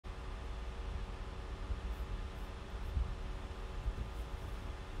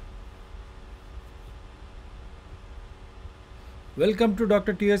Welcome to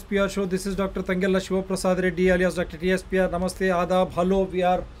Dr. TSPR show. This is Dr. Tangella Shivaprasad Reddy alias Dr. TSPR. Namaste, Adab, hello. We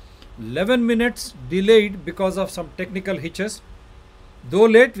are 11 minutes delayed because of some technical hitches. Though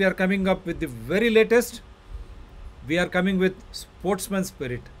late, we are coming up with the very latest. We are coming with sportsman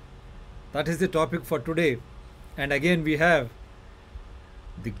spirit. That is the topic for today. And again, we have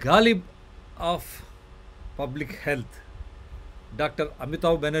the Ghalib of public health, Dr.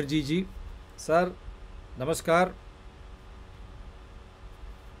 Amitav Banerjee ji. Sir, namaskar.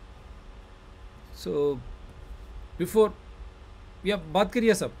 So, before, या बात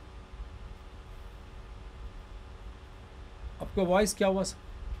करिए सब. आपका voice क्या हुआ sir?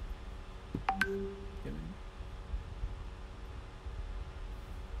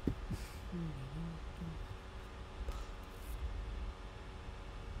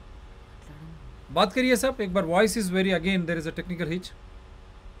 बात करिए सब एक बार. Voice is very again there is a technical hitch.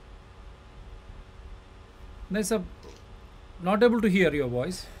 नहीं सब, not able to here your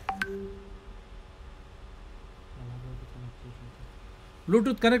voice.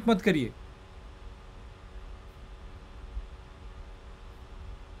 Bluetooth connect मत करिए.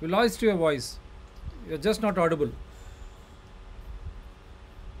 We lost your voice. You are just not audible.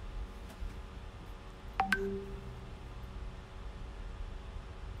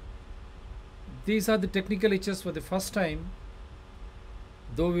 These are the technical issues for the first time.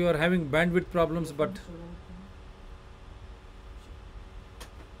 Though we are having bandwidth problems, but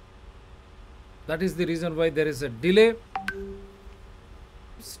that is the reason why there is a delay.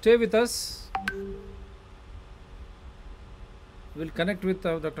 Stay with us. We'll connect with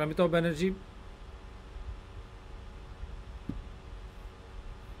Dr. Amitav Banerjee.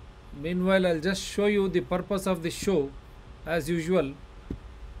 Meanwhile, I'll just show you the purpose of the show as usual.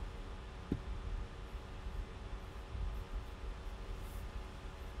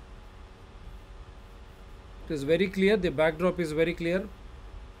 It is very clear, the backdrop is very clear.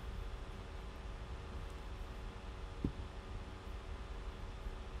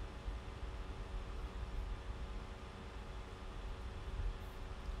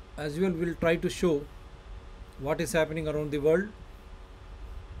 As usual, we'll try to show what is happening around the world,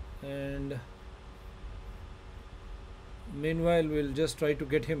 and meanwhile we'll just try to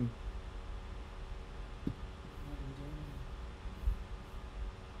get him.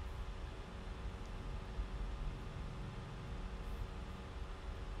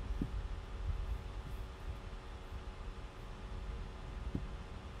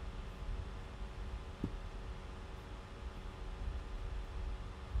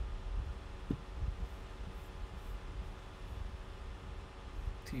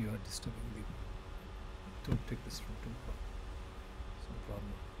 You are disturbing the. Don't take this from too far. Some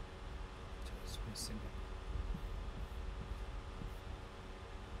problem. Just missing it.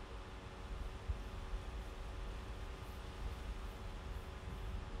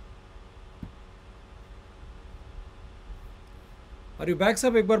 Are you back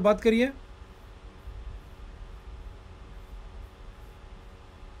साहब? एक बार बात करिए.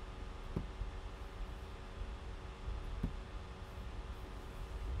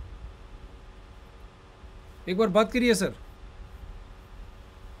 एक बार बात करिए sir.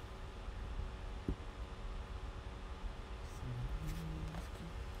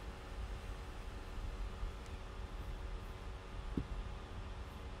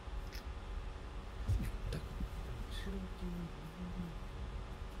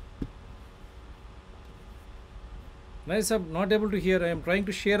 नहीं सब, not able to here. I am trying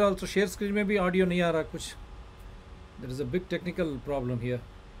to share also. Share screen में भी ऑडियो नहीं आ रहा कुछ. There is a big technical problem here.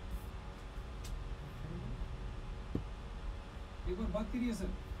 एक बार बात करिए sir.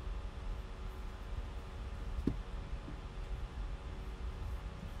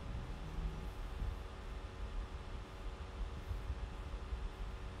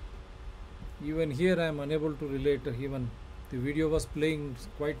 Even here I am unable to relate. Even the video was playing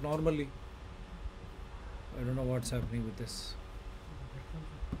quite normally. I don't know what's happening with this.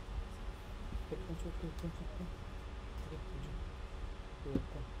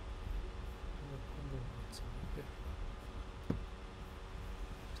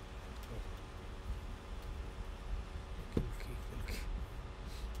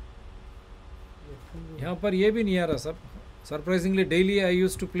 यहाँ पर ये भी नहीं आ रहा सब. Surprisingly, daily I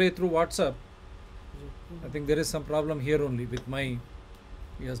used to play through WhatsApp. I think there is some problem here only with my.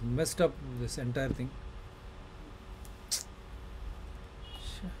 He has messed up this entire thing.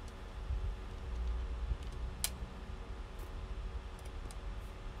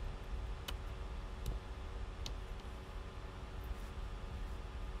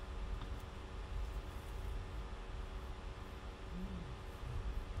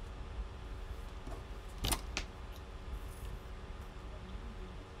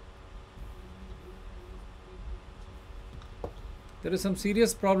 There is some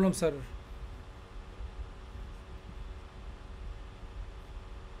serious problem, sir.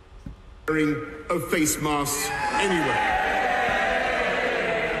 Wearing of face masks anyway.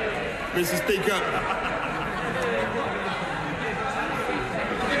 Mr. Speaker.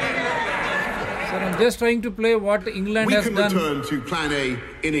 Sir, I'm just trying to play what England has done. We can return to Plan A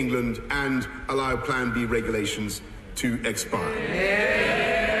in England and allow Plan B regulations to expire.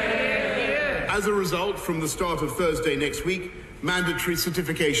 As a result, from the start of Thursday next week, mandatory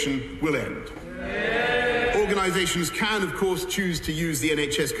certification will end. Organisations can, of course, choose to use the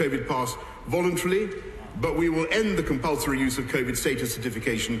NHS COVID pass voluntarily, but we will end the compulsory use of COVID status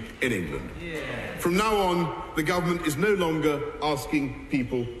certification in England. From now on, the government is no longer asking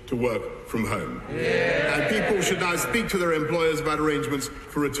people to work from home. And people should now speak to their employers about arrangements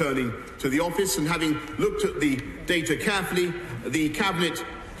for returning to the office. And having looked at the data carefully, the Cabinet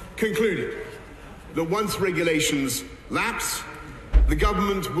concluded that once regulations lapse, the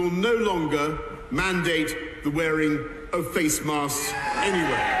government will no longer mandate the wearing of face masks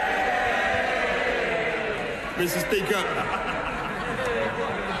anyway. Mr. Speaker.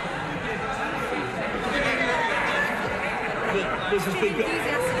 Mr. Speaker.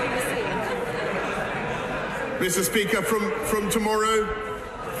 Mr. Speaker, from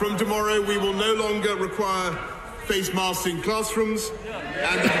tomorrow we will no longer require face masks in classrooms,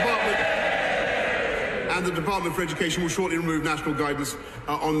 and the Department for Education will shortly remove national guidance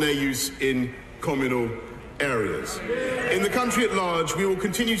on their use in communal areas. In the country at large, we will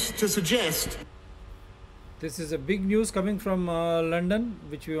continue to suggest. This is a big news coming from London,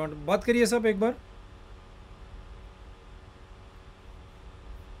 which we want. बात करिए सब एक बार.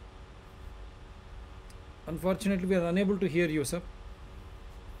 Unfortunately, we are unable to hear you, sir.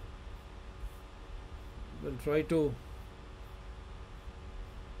 We'll try to.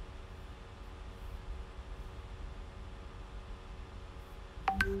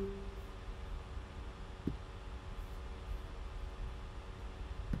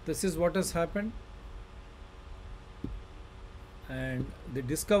 This is what has happened. And the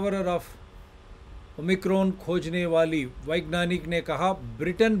discoverer of Omicron खोजने वाली वैज्ञानिक ने कहा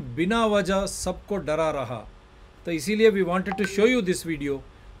Britain बिना वजह सबको डरा रहा. तो इसीलिए we wanted to show you this video.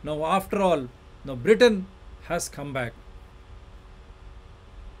 Now after all, now Britain has come back.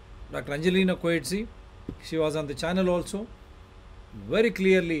 Dr. Angelina Coetzee, she was on the channel also. Very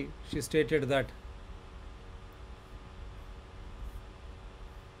clearly she stated that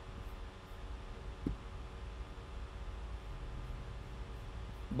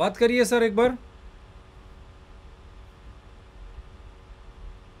बात करिए सर एक बार.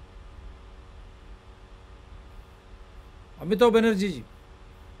 अमिताभ बनर्जी जी.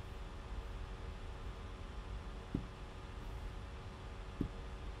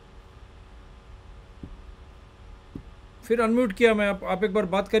 फिर अनम्यूट किया मैं. आप एक बार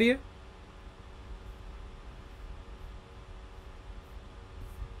बात करिए.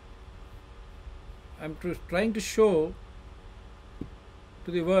 I am trying to show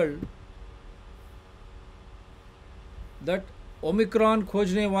to the world that Omicron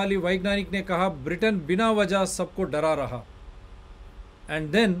खोजने वाली वैज्ञानिक ने कहा ब्रिटेन बिना वजह सबको डरा रहा. And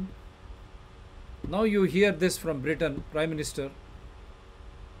then now you here this from Britain prime minister,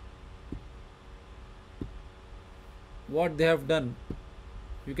 what they have done.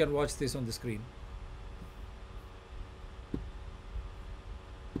 You can watch this on the screen.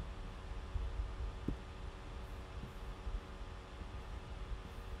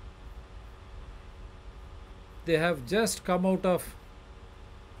 They have just come out of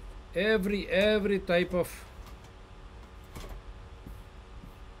every type of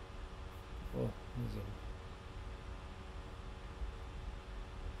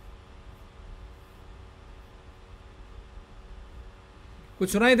कुछ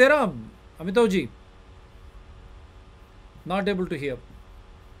सुनाई दे रहा Amitabh ji? Not able to hear.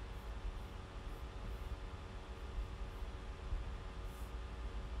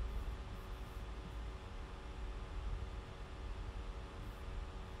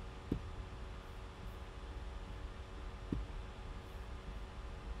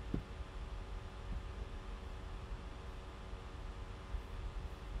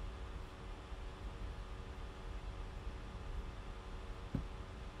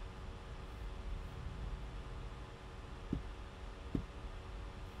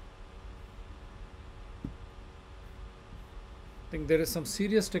 I think there is some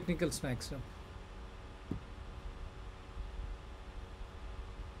serious technical snacks now.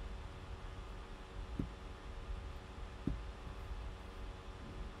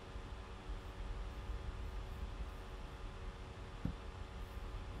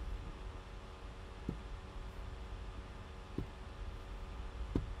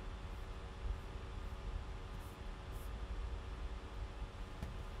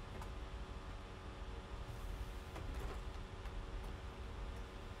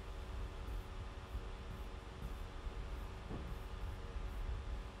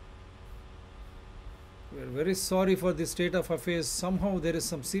 We are very sorry for this state of affairs. Somehow there is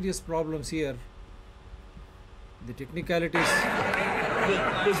some serious problems here. The technicalities.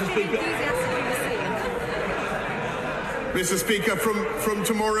 Mr. Speaker, from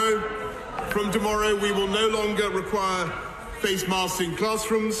tomorrow we will no longer require face masks in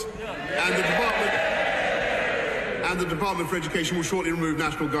classrooms, and the Department for Education will shortly remove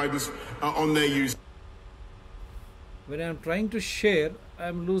national guidance on their use. When I am trying to share, I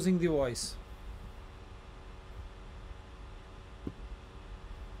am losing the voice.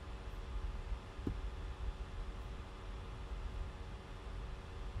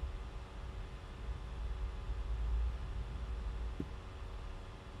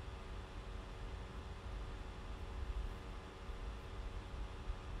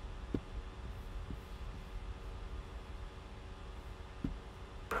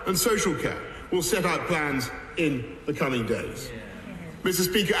 And social care will set out plans in the coming days. Mr.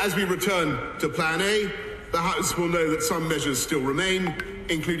 Speaker, as we return to Plan A, the House will know that some measures still remain,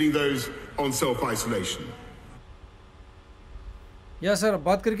 including those on self-isolation. या sir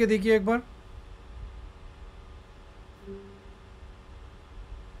बात करके देखिए एक बार.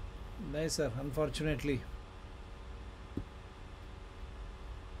 नहीं sir, unfortunately.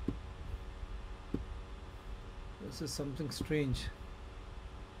 This is something strange.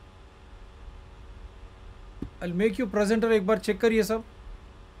 I'll make you presenter. एक बार check करिए सब.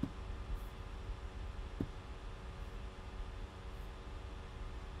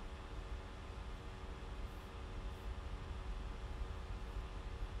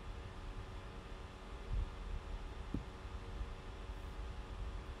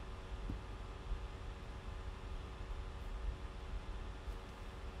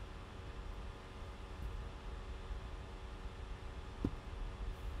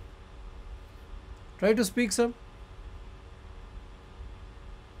 Try to speak, sir.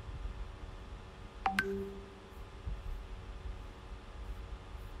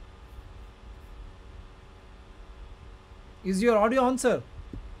 Is your audio on, sir?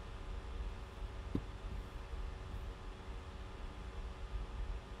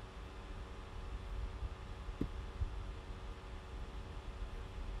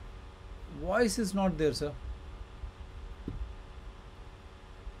 Voice is not there, sir.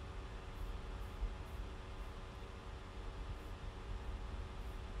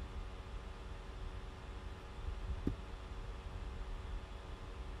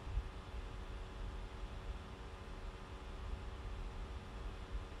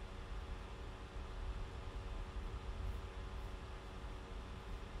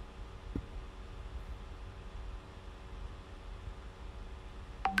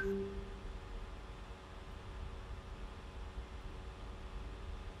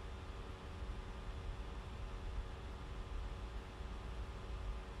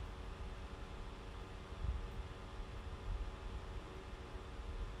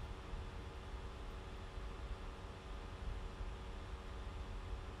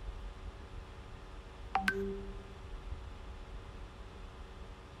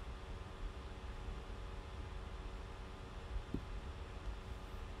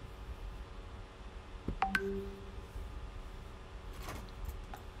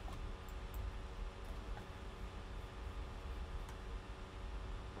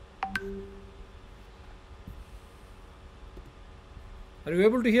 Are you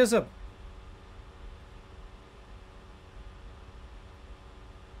able to hear, sir?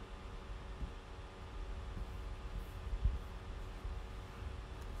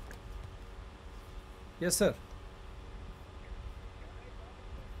 Yes, sir.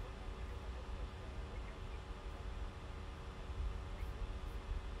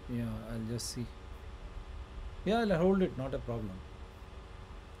 Yeah, I'll just see. Yeah, I'll hold it, not a problem.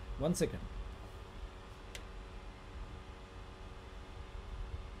 1 second.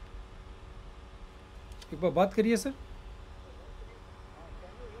 एक बार बात करिए sir.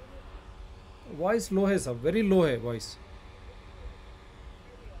 Voice लो है sir, very low है voice.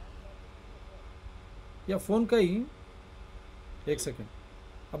 या phone का ही. 1 second.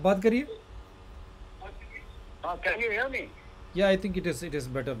 अब बात करिए. Can you hear me? Yeah, I think it is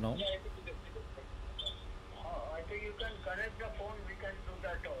better now. I think you can connect the phone. We can do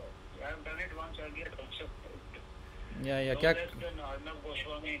that. I have done it once earlier also. Yeah. No क्या? less than Arnab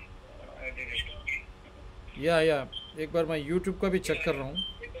Goswami, I did it. या एक बार मैं YouTube का भी check कर रहा हूँ.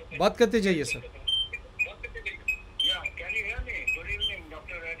 बात करते जाइए sir. Yeah, can you hear me? Good evening,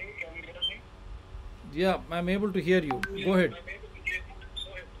 Dr. Reddy. Can you hear me? Yeah, I'm able to hear you. Go ahead.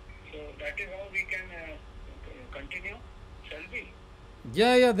 So that is how we can continue. Shall we?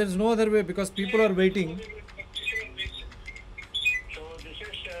 Yeah, there's no other way because people are waiting. So this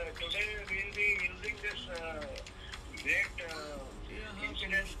is today we'll be using this great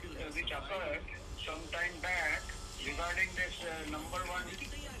incident which occurred some time back regarding this number one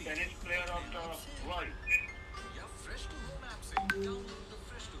tennis player of the world.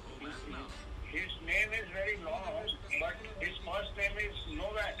 His name is very long, but his first name is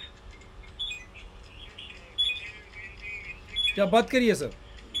Novak. क्या बात करिए sir?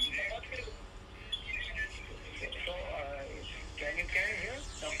 So, can you hear,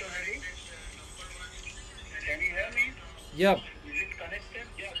 Dr. Hari? Can you hear me? Yeah. Is it connected?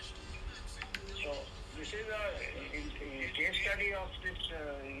 Yes. So, this is a case study of this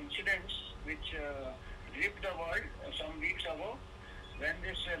incidents which gripped the world some weeks ago when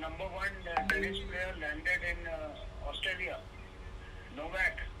this number one tennis player landed in Australia,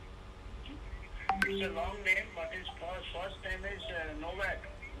 Novak. It's a long name, but his first name is Novak,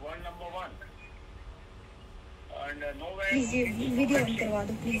 world number one. And Novak. Please ये video बंद करवा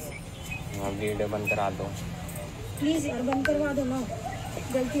दो please. हाँ video बंद करा दो please यार बंद करवा दो ना,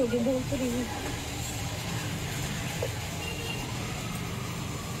 गलती हो गई बोल तो रही हूँ.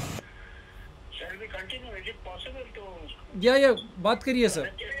 Shall we continue? Is it possible to? या बात करिए sir.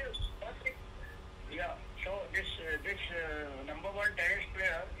 Yeah. So this number one tennis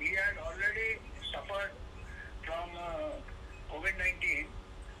player, he had already suffered from COVID-19.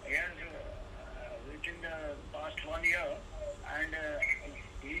 He has within the past 1 year, and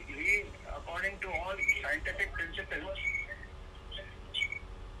he, according to all scientific principles,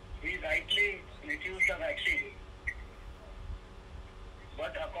 he rightly refused the vaccine.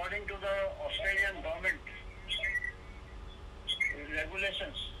 But according to the Australian government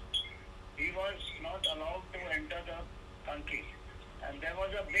regulations, he was not allowed to enter the country. And there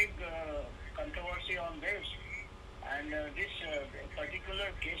was a big controversy on this. And this particular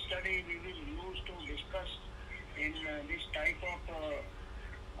case study we will use to discuss in this type of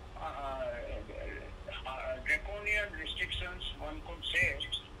draconian restrictions, one could say,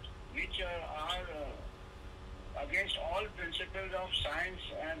 which are against all principles of science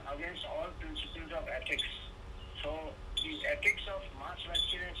and against all principles of ethics. So the ethics of mass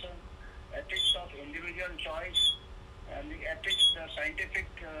vaccination, ethics of individual choice, and the ethics, the scientific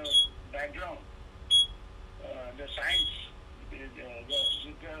background, the science.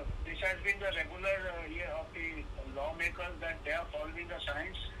 This has been the regular year of the lawmakers that they are following the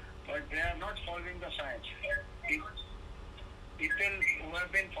science, but they are not following the science. People who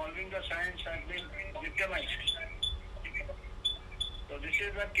have been following the science have been victimized. So this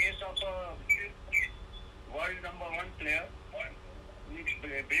is a case of a world number one player, which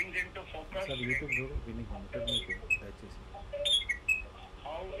brings into focus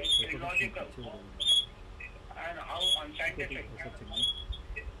how it's illogical and how unscientific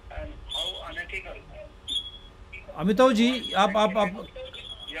and how unethical. Amitabh ji आप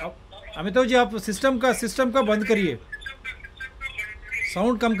अमिताभ जी आप system का बंद करिए,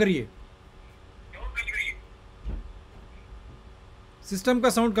 sound कम करिए, system का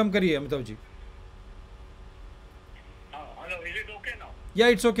sound कम करिए Amitabh ji. Hello, is it okay now? या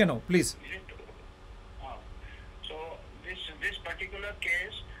it's okay now please. So this particular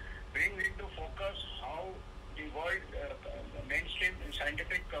case brings into focus how the world mainstream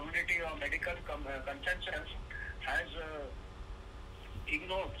scientific community or medical consensus has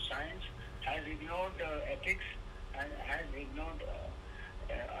ignored science, has ignored ethics, and has ignored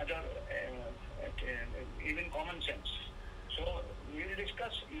other even common sense. So we will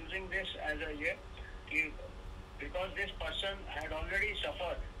discuss using this as a year, because this person had already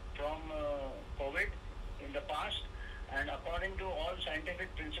suffered from COVID in the past, and according to all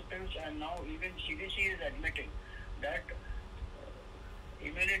scientific principles, and now even CDC is admitting that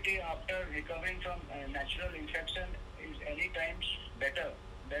immunity after recovering from natural infection is any times better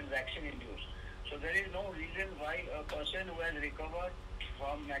than vaccine induced. So there is no reason why a person who has recovered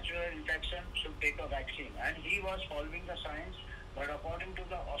from natural infection should take a vaccine. And he was following the science, but according to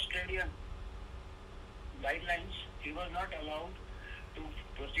the Australian guidelines, he was not allowed to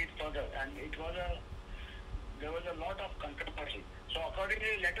proceed further, and there was a lot of controversy. So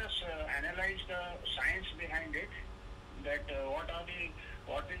accordingly, let us analyze the science behind it, that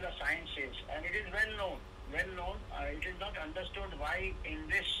what is the science says. And it is well known, it is not understood why in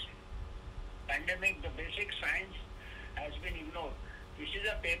this pandemic the basic science has been ignored. This is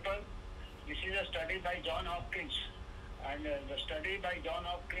a paper, this is a study by John Hopkins, and the study by John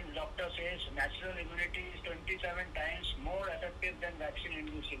Hopkins doctor says natural immunity is 27 times more effective than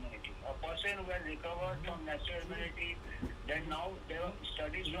vaccine-induced immunity. A person who has recovered from natural immunity, then now there are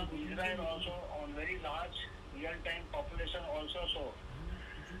studies from Israel also on very large real-time population also show.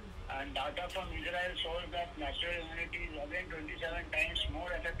 And data from Israel shows that natural immunity is again 27 times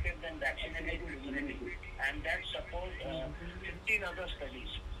more effective and that support 15 other studies.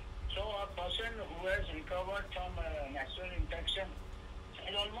 So a person who has recovered from natural infection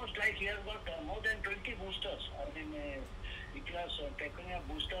is almost like he has got more than 20 boosters. I mean, if you are taking a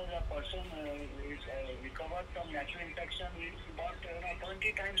booster, a person is recovered from natural infection, he got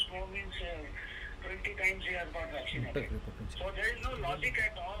 20 times more, means 20 times he has got vaccinated. So there is no logic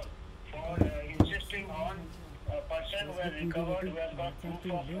at all for insisting on a person who has recovered, who has got proof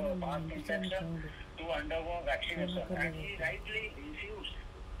of past infection, to undergo vaccination. And he rightly refused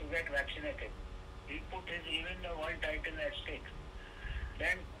to get vaccinated. He put his even the world title at stake.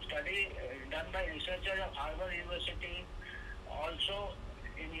 Then study done by researchers of Harvard University, also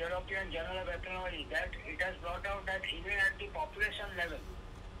in European Journal of Epidemiology, that it has brought out that even at the population level,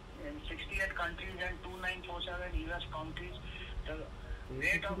 in 68 countries and 2947 US countries, the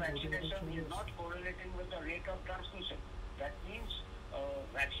rate of vaccination is not correlating with the rate of transmission. That means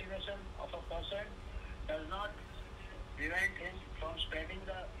vaccination of a person does not prevent him from spreading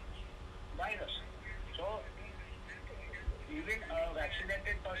the virus. So even a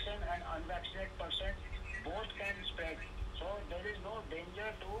vaccinated person and unvaccinated person both can spread. So there is no danger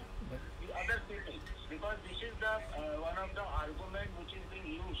to the other people, because this is the one of the argument which is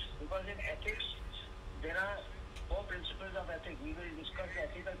being used. Because in ethics there are four principles of ethics. We will discuss the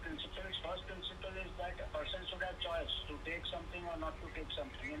ethical principles. First principle is that a person should have choice to take something or not to take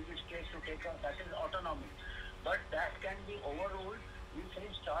something. In this case, to take that is autonomy. But that can be overruled if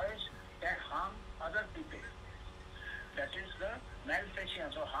his choice can harm other people. That is the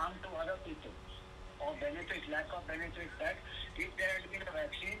malfeasance, or harm to other people, or benefit, lack of benefit, that if there had been a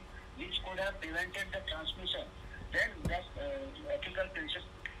vaccine which could have prevented the transmission, then that ethical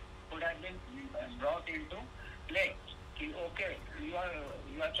principle could have been brought into play. Okay,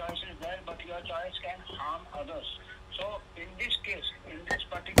 your choice is there, but your choice can harm others. So in this case, in this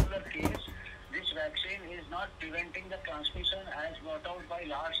particular case, this vaccine is not preventing the transmission as brought out by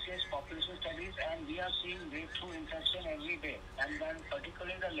large-scale population studies, and we are seeing breakthrough infection every day. And then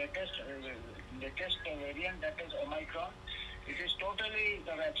particularly the latest variant, that is Omicron, it is totally,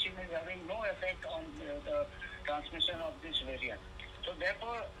 the vaccine is having no effect on the transmission of this variant. So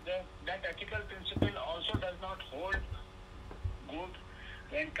therefore, that ethical principle also does not hold good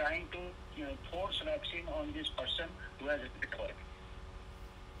when trying to force vaccine on this person who has recovered.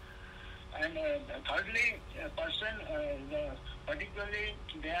 And thirdly, particularly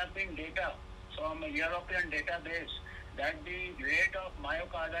there have been data from a European database that the rate of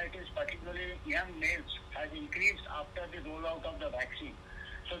myocarditis, particularly young males, has increased after the rollout of the vaccine.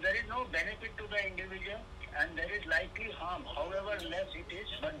 So there is no benefit to the individual, and there is likely harm, however less it is,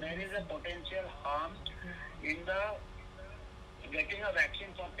 but there is a potential harm in the getting a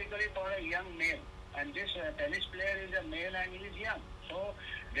vaccine, particularly for a young male. And this tennis player is a male and he is young. So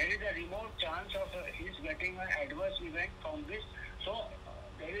there is a remote chance of his getting an adverse event from this. So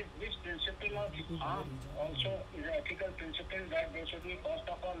there is this principle of harm also is an ethical principle, that there should be first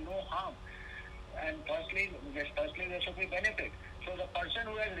of all no harm. And firstly there should be benefit. So the person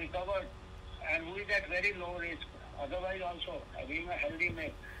who has recovered and who is at very low risk, otherwise also being a healthy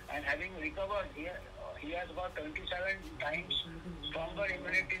male and having recovered, he has got 27 times stronger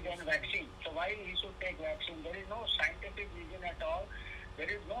immunity than vaccine. So why he should take vaccine? There is no scientific reason at all. There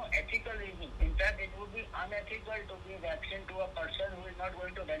is no ethical reason. In fact, it would be unethical to give vaccine to a person who is not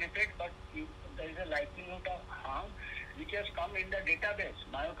going to benefit, but there is a likelihood of harm which has come in the database.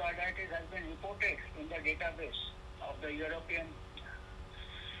 Myocarditis has been reported in the database of the European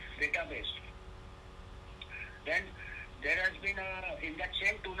database. Then there has been in that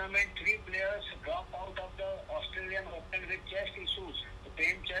same tournament, 3 players drop out of the Australian Open with chest issues, the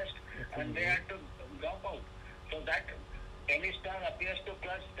pain chest, and they had to drop out. So that tennis star appears to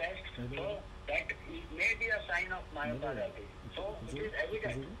clutch test, so that may be a sign of myocarditis. So it is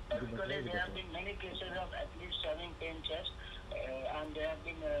evident. Particularly there have been many cases of athletes having pain chest, and there have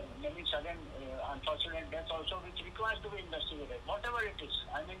been many sudden unfortunate deaths also, which requires to be investigated. Whatever it is,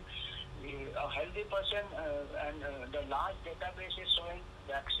 I mean, a healthy person and the large database is showing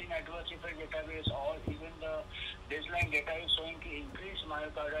vaccine adverse effect database, or even the baseline data is showing increased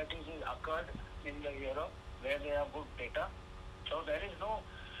myocarditis is occurred in the Europe where they have good data. So there is no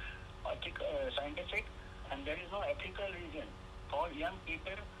scientific and there is no ethical reason for young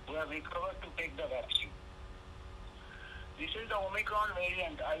people who have recovered to take the vaccine. This is the Omicron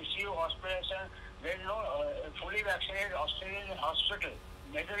variant. ICU hospitalization. There is no fully vaccinated Australian hospital.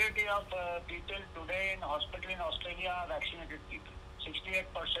 Majority of people today in hospital in Australia are vaccinated people. 68%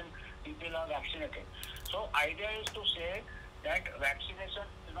 people are vaccinated. So idea is to say that vaccination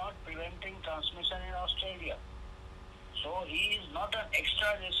is not preventing transmission in Australia. So he is not an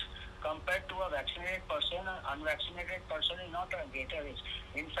extra risk compared to a vaccinated person, an unvaccinated person is not a greater risk.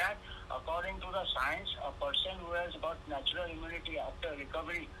 In fact, according to the science, a person who has got natural immunity after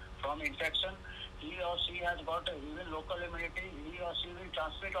recovery from infection, he or she has got even local immunity, he or she will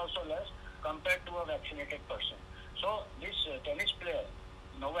transmit also less compared to a vaccinated person. So this tennis player,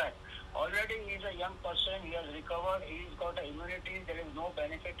 Novak, already he is a young person, he has recovered, he has got immunity, there is no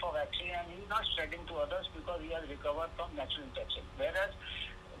benefit for vaccine and he is not spreading to others because he has recovered from natural infection. Whereas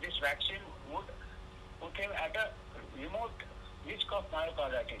this vaccine would put him at a remote risk of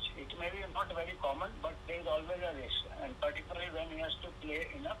myocarditis. It may be not very common, but there is always a risk, and particularly when he has to play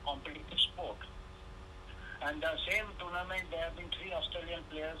in a competitive sport. And the same tournament, there have been 3 Australian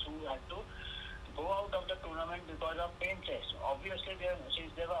players who had to go out of the tournament because of pain tests. Obviously, since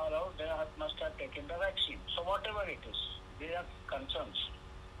they were allowed, they must have taken the vaccine. So whatever it is, they have concerns.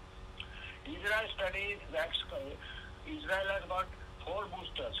 Israel study, Israel has got 4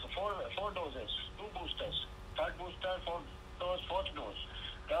 boosters, 4 doses, 2 boosters, 3rd booster, 4th dose, 4th dose.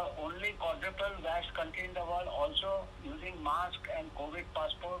 The only quadruple vaxxed country in the world, also using mask and COVID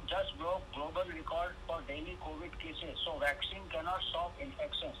passport, just broke global record for daily COVID cases. So vaccine cannot stop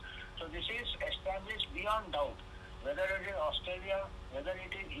infections. So this is established beyond doubt. Whether it is Australia, whether it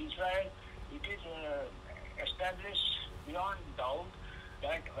is Israel, it is established beyond doubt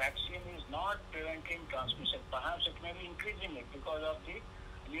that vaccine is not preventing transmission. Perhaps it may be increasing it because of the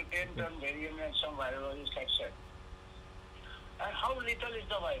mutant and variant and some virologists have said. And how lethal is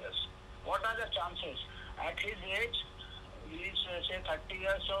the virus? What are the chances? At his age, he is say 30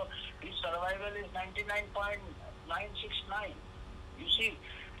 years, so his survival is 99.969. You see,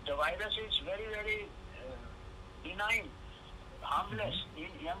 the virus is very, very benign, harmless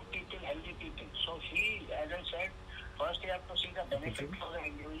in young people, healthy people. So he, as I said, first you have to see the benefit for the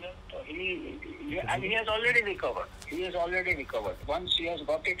individual. So and he has already recovered. He has already recovered. Once he has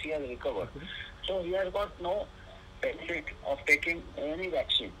got it, he has recovered. So he has got no benefit of taking any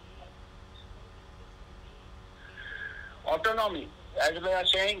vaccine. Autonomy, as we are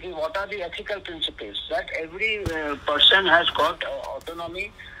saying, what are the ethical principles? That every person has got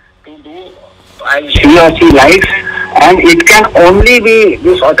autonomy to do as he or she likes, and it can only be,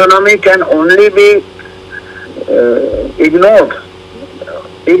 this autonomy can only be ignored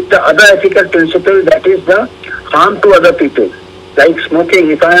if the other ethical principle, that is the harm to other people. Like smoking,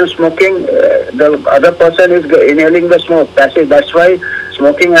 if I am smoking, the other person is inhaling the smoke. That's why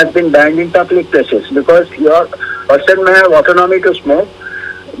smoking has been banned in public places, because your person may have autonomy to smoke,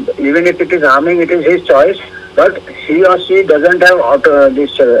 even if it is harming, it is his choice, but he or she doesn't have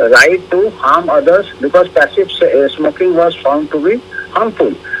this right to harm others, because passive smoking was found to be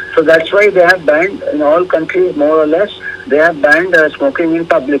harmful. So that's why they have banned in all countries, more or less, they have banned smoking in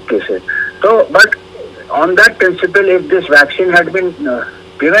public places. So, but on that principle, if this vaccine had been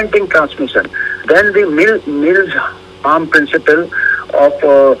preventing transmission, then the Mill's harm principle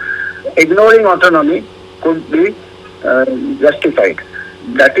of ignoring autonomy could be justified.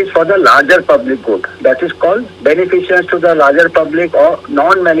 That is for the larger public good. That is called beneficence to the larger public or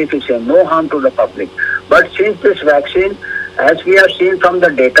non-beneficence, no harm to the public. But since this vaccine, as we have seen from the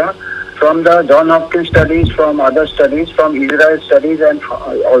data, from the John Hopkins studies, from other studies, from Israel studies, and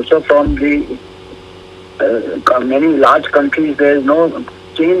also from the many large countries, there is no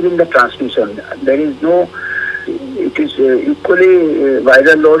change in the transmission. There is no, it is equally,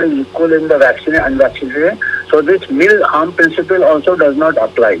 viral load is equal in the vaccinated and unvaccinated. So this Mill harm principle also does not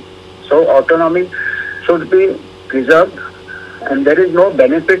apply. So autonomy should be preserved, and there is no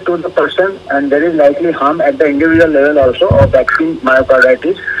benefit to the person, and there is likely harm at the individual level also of vaccine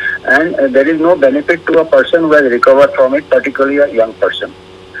myocarditis, and there is no benefit to a person who has recovered from it, particularly a young person.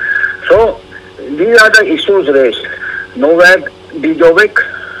 So these are the issues raised. Novak Djokovic.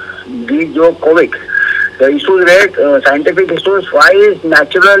 The issues raised, scientific issues, why is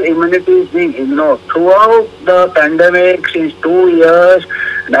natural immunity being ignored? Throughout the pandemic, since 2 years,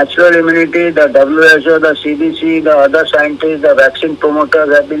 natural immunity, the WHO, the CDC, the other scientists, the vaccine promoters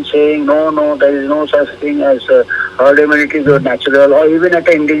have been saying, no, there is no such thing as herd immunity is natural, or even at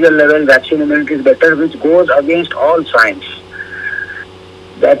an individual level, vaccine immunity is better, which goes against all science.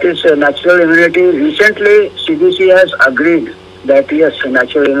 That is natural immunity. Recently, CDC has agreed that yes,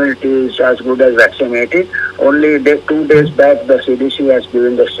 natural immunity is as good as vaccine immunity. Only 2 days back, the CDC has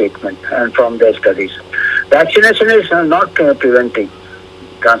given the statement, and from their studies. Vaccination is not preventing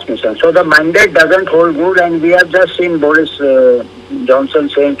transmission. So the mandate doesn't hold good, and we have just seen Boris Johnson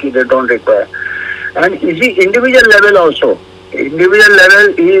saying that they don't require. And individual level also. Individual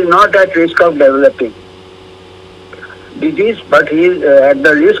level, he is not at risk of developing disease, but he is at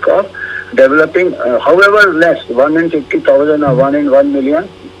the risk of developing, however less, 1 in 50,000 or 1 in 1 million,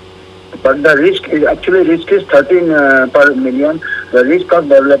 But the risk is 13 per million. The risk of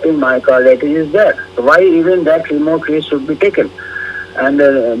developing myocarditis is there. Why even that remote risk should be taken? And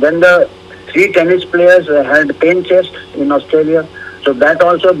then the 3 tennis players had pain chest in Australia. So that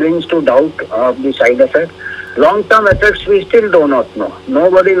also brings to doubt of the side effect. Long-term effects we still do not know.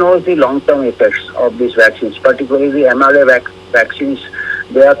 Nobody knows the long-term effects of these vaccines, particularly the mRNA vaccines.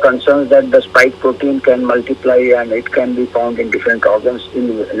 There are concerns that the spike protein can multiply and it can be found in different organs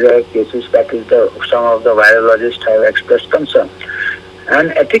in rare cases. That is some of the virologists have expressed concern.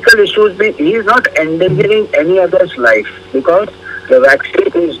 And ethical issues mean he is not endangering any other's life because the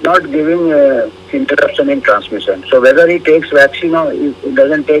vaccine is not giving interruption in transmission. So whether he takes vaccine or he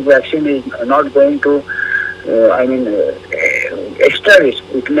doesn't take vaccine is not going to extra risk.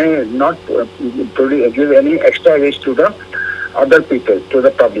 It may not give any extra risk to the other people, to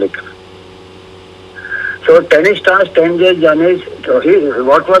the public. So tennis stars 10-day journeys,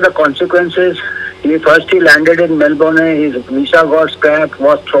 what were the consequences? He landed in Melbourne, his visa got scrapped,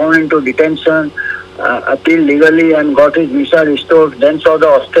 was thrown into detention, appealed legally and got his visa restored, then saw the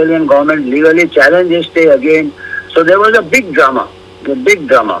Australian government legally challenge his stay again. So there was a big drama.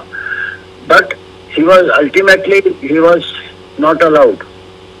 But he was not allowed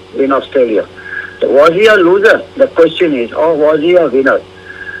in Australia. So was he a loser? The question is, or was he a winner?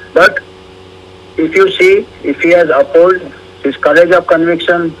 But if you see, if he has upheld his courage of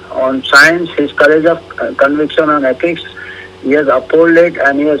conviction on science, his courage of conviction on ethics, he has upheld it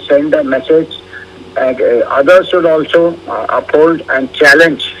and he has sent a message that others should also uphold and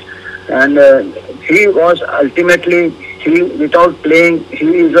challenge. And he was ultimately, without playing,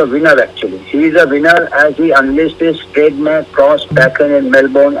 he is a winner actually. He is a winner as he unleashed his trademark cross pattern in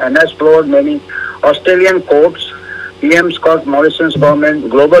Melbourne and has floored many Australian courts, PM Scott Morrison's government,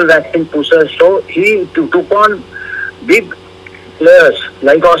 global vaccine pushers. So he took on big players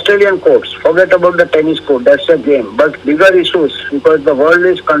like Australian courts. Forget about the tennis court, that's a game. But bigger issues because the world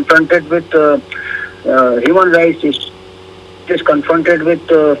is confronted with human rights issues. It is confronted with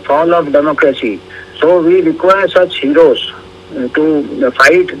fall of democracy. So we require such heroes to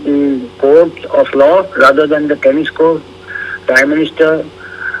fight the court of law rather than the tennis court. Prime Minister,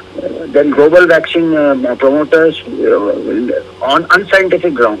 then global vaccine promoters on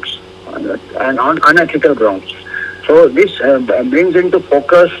unscientific grounds and on unethical grounds. So this brings into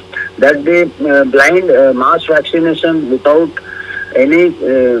focus that the blind mass vaccination without any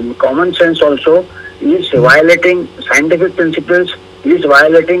common sense also is violating scientific principles, is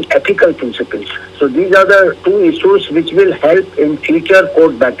violating ethical principles. So these are the 2 issues which will help in future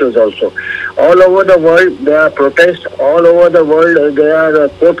court battles also. All over the world there are protests, all over the world there are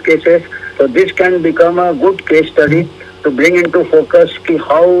court cases. So this can become a good case study to bring into focus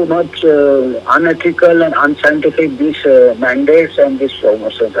how much unethical and unscientific these mandates and these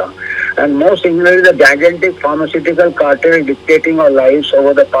promotions are. And most similarly, the gigantic pharmaceutical cartel dictating our lives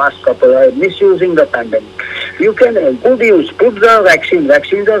over the past couple are misusing the pandemic. You can put the vaccine.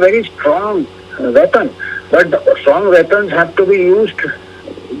 Vaccines are very strong weapon, but the strong weapons have to be used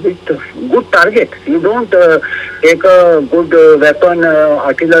with good target. You don't take a good weapon,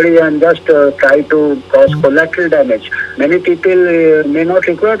 artillery, and just try to cause collateral damage. Many people may not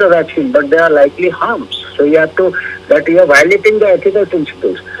require the vaccine, but there are likely harms. So you have to, that you are violating the ethical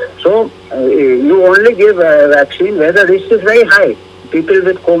principles. So you only give a vaccine where the risk is very high. People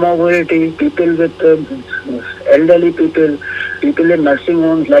with comorbidity, people with elderly people in nursing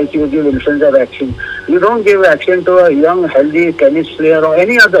homes, like you give influenza vaccine. You don't give vaccine to a young, healthy tennis player or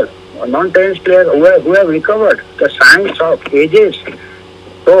any other non-tennis player who have recovered. The science of ages.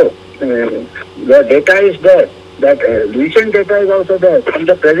 So the data is there. That recent data is also there. From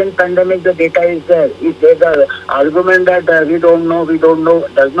the present pandemic, the data is there. If there's an argument that we don't know,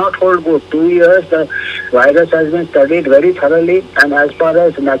 does not hold good. 2 years, the virus has been studied very thoroughly, and as far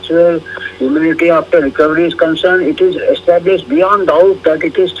as natural immunity after recovery is concerned, it is established beyond doubt that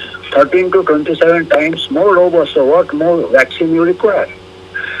it is 13 to 27 times more robust. So what more vaccine you require?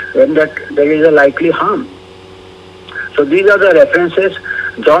 Then that there is a likely harm. So these are the references.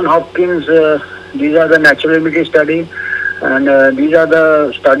 John Hopkins, these are the natural immunity study, and these are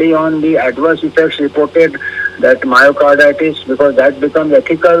the study on the adverse effects reported, that myocarditis, because that becomes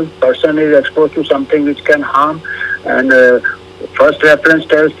ethical. Person is exposed to something which can harm, and first reference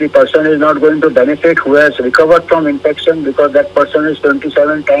tells the person is not going to benefit who has recovered from infection, because that person is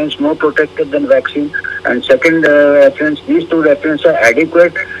 27 times more protected than vaccine. And second reference, these 2 references are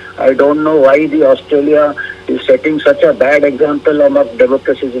adequate. I don't know why the Australia is setting such a bad example among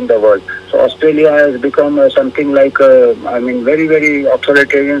democracies in the world. So Australia has become something like very, very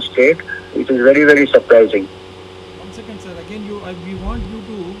authoritarian state. It is very, very surprising. One second, sir. Again, we want you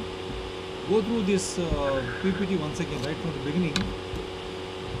to go through this PPT once again, right from the beginning,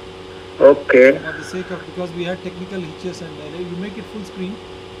 Okay. for the sake of, because we had technical hitches and you make it full screen.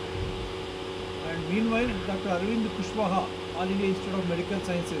 And meanwhile, Dr. Arvind Kushwaha, All India Institute of Medical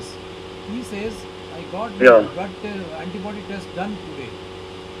Sciences, he says, I got my Yeah. gut antibody test done today,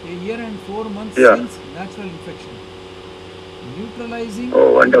 a year and 4 months Yeah. since natural infection. Neutralizing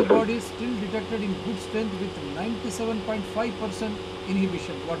Oh, wonderful. antibodies still detected in good strength with 97.5%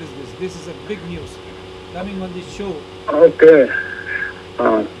 inhibition. What is this? This is a big news coming on this show. Okay.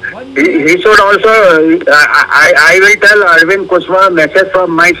 1 He year. should also, I will tell Arvind Kushwaha, message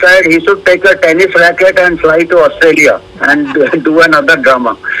from my side, he should take a tennis racket and fly to Australia and do another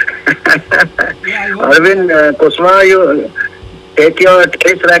drama. Yeah, I hope. Arvind Kushwaha, you take your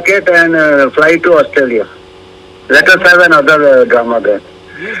tennis racket and fly to Australia. Let us have another drama there.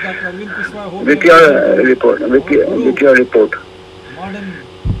 Yes, Dr. Arvind Kushwaha, hope With you are your listening to report, with our with your report. modern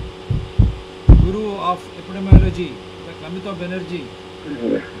guru of epidemiology, Dr. Amitav Banerjee,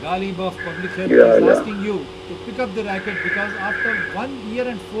 Galib of public health, Yeah, is yeah. asking you to pick up the racket, because after 1 year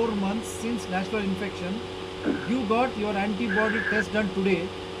and 4 months since natural infection, you got your antibody test done today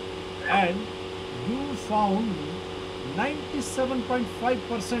and you found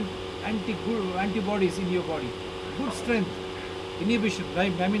 97.5% antibodies in your body. Good strength, inhibition,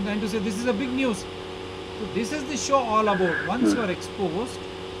 right? I mean, trying to say this is a big news. So this is the show all about. Once you are exposed,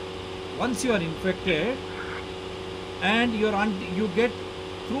 once you are infected, and you get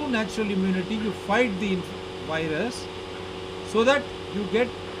through natural immunity, you fight the virus, so that you get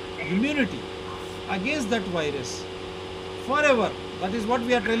immunity against that virus forever. That is what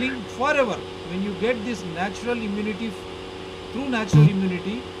we are telling, forever. When you get this natural immunity, through natural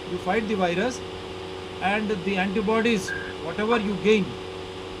immunity, you fight the virus, and the antibodies, whatever you gain,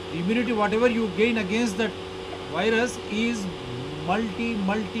 the immunity, whatever you gain against that virus is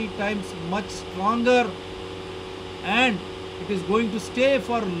multi times much stronger, and it is going to stay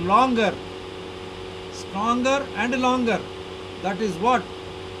for longer, stronger and longer. That is what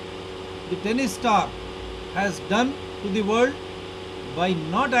the tennis star has done to the world by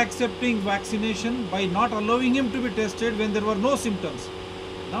not accepting vaccination, by not allowing him to be tested when there were no symptoms.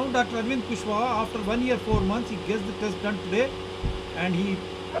 Now Dr. Arvind Kushwaha, after 1 year 4 months, he gets the test done today, and he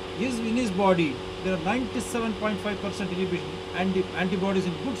is in his body, there are 97.5% inhibition and the antibodies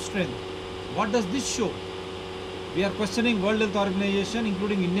in good strength. What does this show? We are questioning World Health Organization,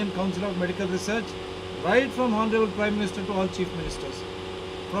 including Indian Council of Medical Research, right from Honorable Prime Minister to all Chief Ministers.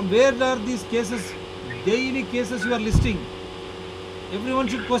 From where are these cases, daily cases you are listing? Everyone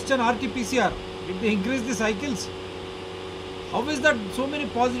should question RT-PCR. Did they increase the cycles? How is that so many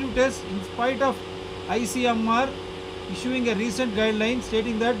positive tests in spite of ICMR issuing a recent guideline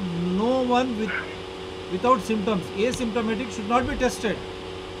stating that no one without symptoms, asymptomatic, should not be tested?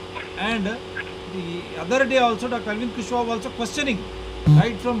 And the other day also Dr. Arvind Kushwaha was also questioning,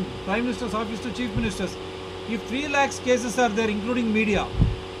 right from Prime Minister's office to Chief Ministers, if 3 lakhs cases are there, including media,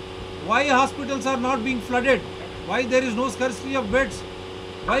 why hospitals are not being flooded? Why there is no scarcity of beds?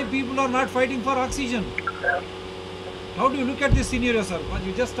 Why people are not fighting for oxygen? How do you look at this scenario, sir?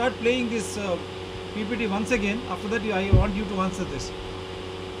 You just start playing this PPT once again. After that, I want you to answer this.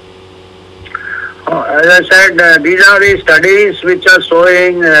 As I said, these are the studies which are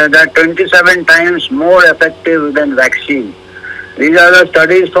showing that 27 times more effective than vaccine. These are the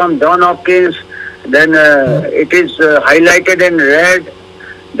studies from John Hopkins. Then it is highlighted in red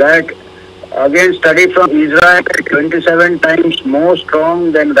that again study from Israel, 27 times more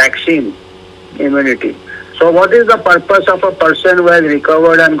strong than vaccine immunity. So what is the purpose of a person who has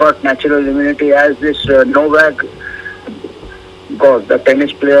recovered and got natural immunity as this Novak got, the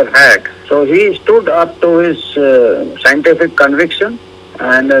tennis player had? So he stood up to his scientific conviction,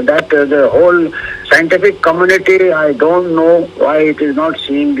 and that the whole scientific community, I don't know why it is not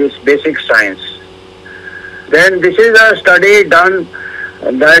seeing this basic science. Then this is a study done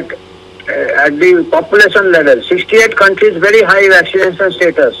that at the population level, 68 countries very high vaccination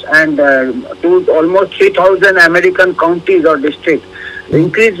status, and to almost 3,000 American counties or districts,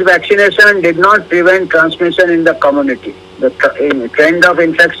 increased vaccination did not prevent transmission in the community. The trend of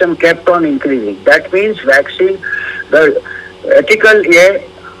infection kept on increasing. That means vaccine, the ethical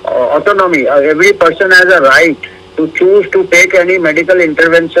autonomy, every person has a right to choose to take any medical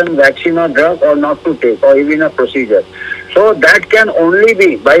intervention, vaccine or drug, or not to take, or even a procedure. So that can only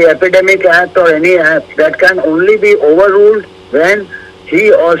be by Epidemic Act or any act, that can only be overruled when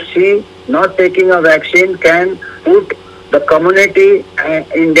he or she not taking a vaccine can put the community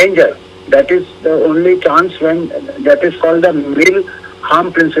in danger. That is the only chance when that is called the mill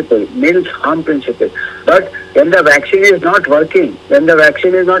harm principle, Mills harm principle. But when the vaccine is not working, in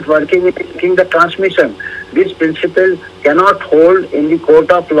making the transmission, this principle cannot hold in the court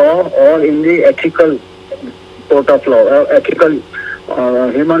of law or in the ethical court of law, ethical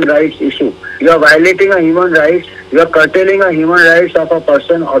human rights issue. You are violating a human rights, you are curtailing a human rights of a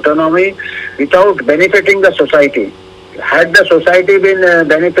person autonomy without benefiting the society. Had the society been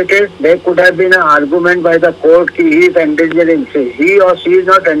benefited, there could have been an argument by the court that he is endangering. He or she is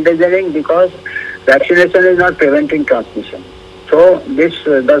not endangering because vaccination is not preventing transmission. So this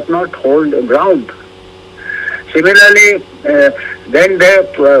does not hold ground. Similarly, then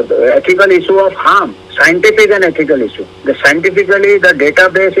the ethical issue of harm, scientific and ethical issue. Scientifically, the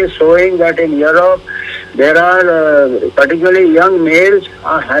database is showing that in Europe, there are particularly young males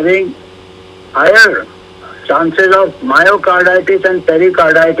are having higher chances of myocarditis and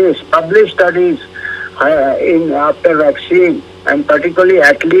pericarditis. Published studies in after vaccine, and particularly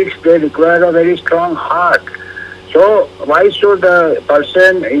athletes, they require a very strong heart. So why should a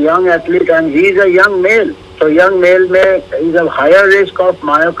person, a young athlete, and he is a young male, so young male is a higher risk of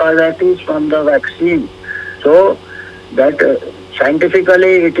myocarditis from the vaccine. So that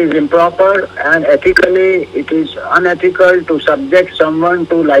scientifically it is improper, and ethically it is unethical to subject someone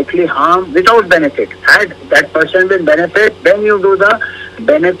to likely harm without benefit. Had that person been benefit, then you do the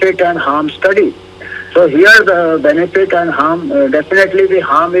benefit and harm study. So here the benefit and harm, definitely the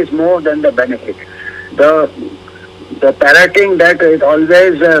harm is more than the benefit. The parroting that it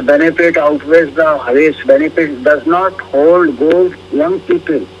always benefit outweighs the risk, benefit does not hold good young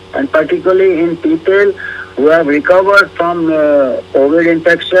people, and particularly in people who have recovered from COVID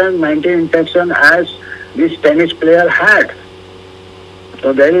infection, 19 infection, as this tennis player had.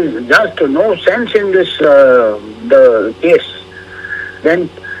 So there is just no sense in this the case. Then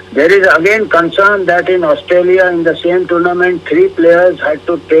there is again concern that in Australia, in the same tournament, 3 players had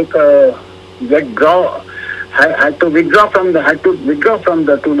to withdraw from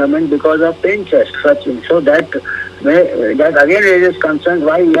the tournament because of pain chest. So that again raises concerns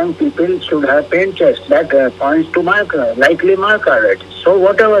why young people should have pain chest. That points to likely myocarditis. So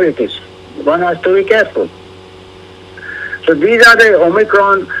whatever it is, one has to be careful. So these are the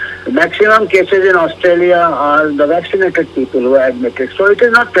Omicron. Maximum cases in Australia are the vaccinated people who are admitted. So it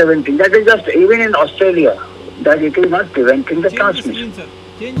is not preventing. That is just even in Australia that it is not preventing the transmission.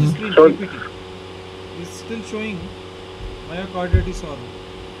 Change the screen, So, PPT. It's still showing myocarditis or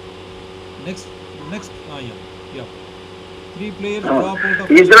next. Yeah. 3 players drop out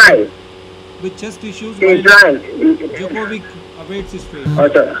of Israel. with chest issues. Israel. Djokovic awaits his fate.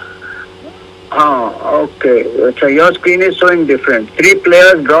 Okay. So your screen is showing different. 3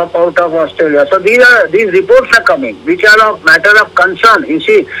 players drop out of Australia. So these reports are coming, which are a matter of concern. You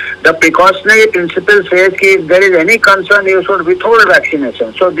see, the precautionary principle says that if there is any concern, you should withhold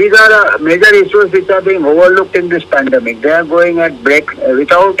vaccination. So these are major issues which are being overlooked in this pandemic. They are going at break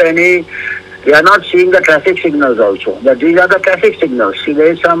without any. We are not seeing the traffic signals also. But these are the traffic signals. See,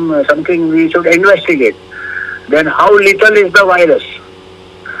 there is something we should investigate. Then how lethal is the virus?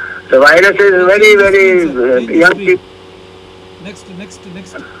 The virus is very, very young people. Next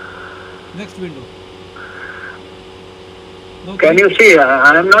window. No, Can you see?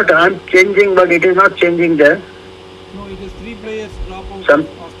 I'm changing, but it is not changing there. No, it is 3 players drop out Some-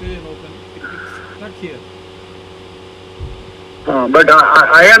 of Australian Open. It's not here. But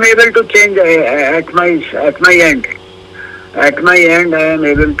I am able to change at my end. At my end, I am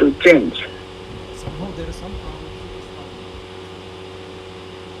able to change. Somehow there is some problem.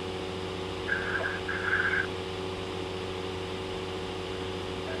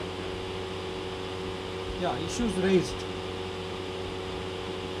 Yeah, issues raised.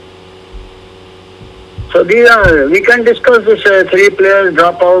 So we can discuss this 3 players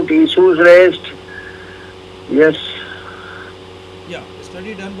dropout, issues raised. Yes. Yeah, a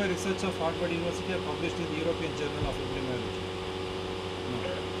study done by research of Harvard University and published in the European Journal of Epidemiology.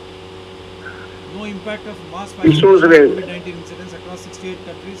 No impact of mass Issues vaccination raised. COVID-19 incidents across 68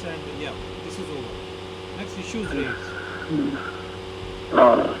 countries, and yeah, this is over. Next, issues raised.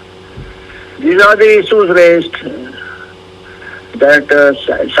 These are the issues raised that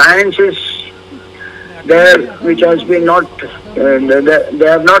science is there, which has been not, they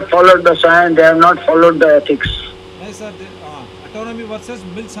have not followed the science, they have not followed the ethics. Yes, sir. Autonomy versus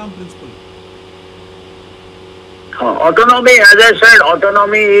Mills-Ham principle. Autonomy, as I said,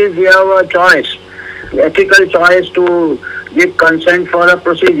 autonomy is you have a choice, ethical choice to give consent for a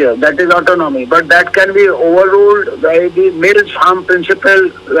procedure. That is autonomy. But that can be overruled by the Mills-Ham principle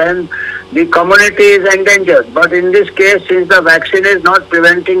when the community is endangered. But in this case, since the vaccine is not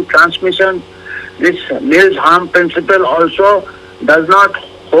preventing transmission, this Mills-Ham principle also does not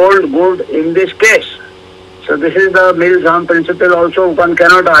hold good in this case. So this is the Mills harm principle also. One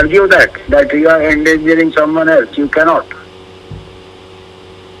cannot argue that you are endangering someone else. You cannot.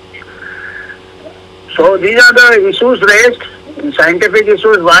 So these are the issues raised, scientific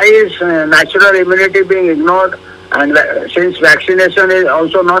issues. Why is natural immunity being ignored? And since vaccination is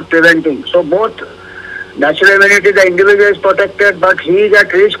also not preventing. So both natural immunity, the individual is protected, but he is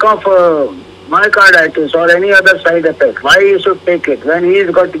at risk of myocarditis or any other side effect. Why he should take it when he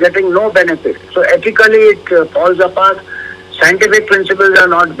is getting no benefit? So ethically it falls apart. Scientific principles are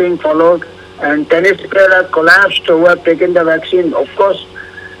not being followed, and tennis players have collapsed who have taken the vaccine. Of course,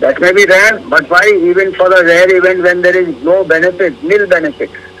 that may be rare, but why even for a rare event when there is no benefit, nil benefit,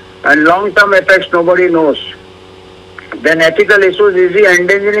 and long-term effects nobody knows? Then ethical issues, is he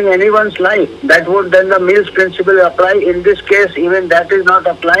endangering anyone's life? That would then the Mills principle apply. In this case, even that is not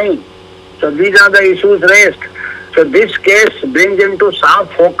applying. So these are the issues raised. So this case brings into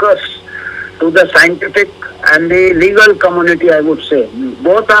sharp focus to the scientific and the legal community, I would say.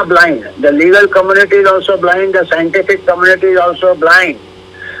 Both are blind. The legal community is also blind. The scientific community is also blind.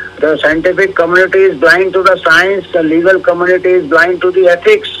 The scientific community is blind to the science. The legal community is blind to the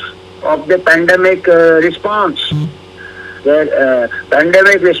ethics of the pandemic response. The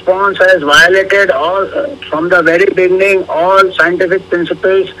pandemic response has violated all, from the very beginning, all scientific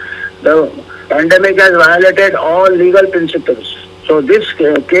principles. The pandemic has violated all legal principles. So this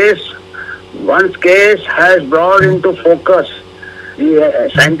case, one's case has brought into focus the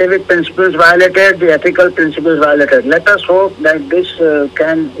scientific principles violated, the ethical principles violated. Let us hope that this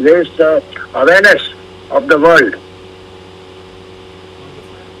can raise the awareness of the world.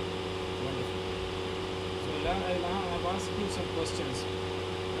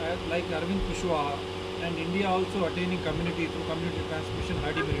 Like Arvind Kushwaha and India also attaining community through community transmission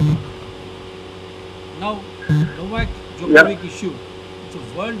herd immunity. Now, Novak Djokovic issue, it's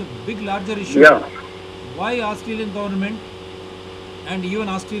a world big larger issue. Why Australian government and even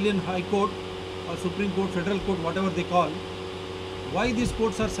Australian High Court or Supreme Court, Federal Court, whatever they call, why these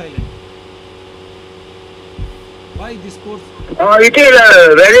courts are silent? Why these courts? It is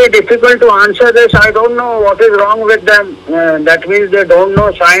very difficult to answer this. I don't know what is wrong with them. That means they don't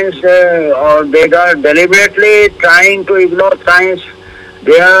know science, or they are deliberately trying to ignore science.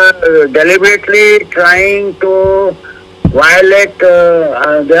 They are deliberately trying to violate,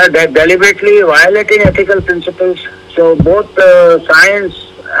 they are deliberately violating ethical principles. So both science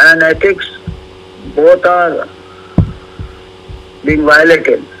and ethics, both are being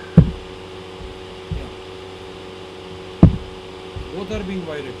violated. Both are being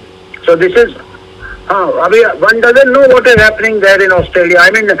violated. So this is, one doesn't know what is happening there in Australia.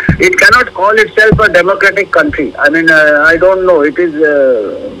 I mean, it cannot call itself a democratic country. I mean, I don't know. It is,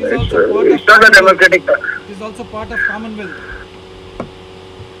 it's not a democratic country. It is also part of Commonwealth.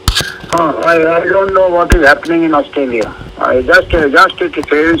 I don't know what is happening in Australia. It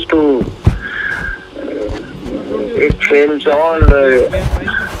fails to, it fails all. We are trying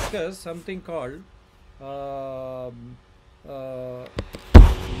to discuss something called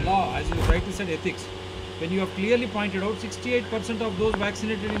law, as you rightly said, ethics. When you have clearly pointed out, 68% of those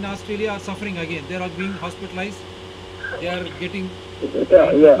vaccinated in Australia are suffering again. They are being hospitalized. They are getting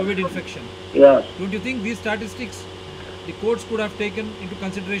COVID infection. Don't you think these statistics the courts could have taken into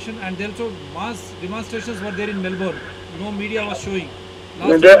consideration? And also mass demonstrations were there in Melbourne. No media was showing.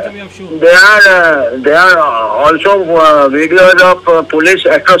 There are also videos of police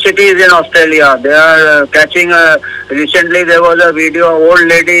atrocities in Australia. They are catching, recently there was a video, old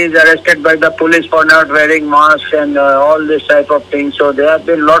lady is arrested by the police for not wearing masks and all this type of things. So there have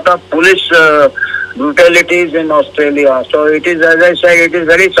been a lot of police brutalities in Australia. So it is, as I said, it is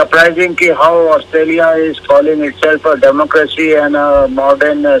very surprising how Australia is calling itself a democracy and a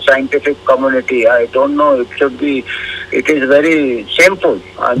modern scientific community. I don't know, it is very shameful.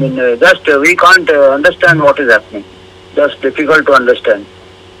 I mean, we can't understand what is happening. Just difficult to understand.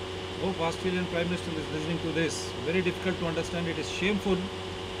 Hope Australian Prime Minister is listening to this. Very difficult to understand. It is shameful.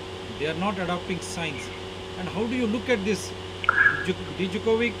 They are not adopting science. And how do you look at this?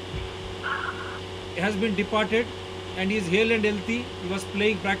 Djokovic has been departed and he is hale and healthy. He was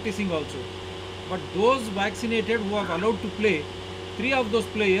practicing also. But those vaccinated who are allowed to play, 3 of those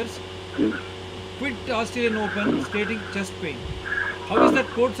players quit Australian Open stating chest pain. How is that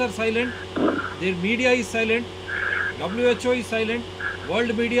courts are silent? Their media is silent. WHO is silent.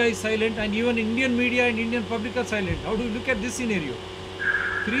 World media is silent. And even Indian media and Indian public are silent. How do you look at this scenario?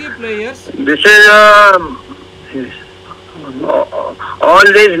 3 players. This is all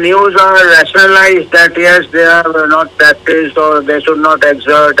these news are rationalized that yes, they are not practiced or they should not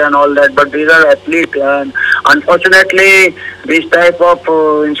exert and all that, but these are athletes, and unfortunately this type of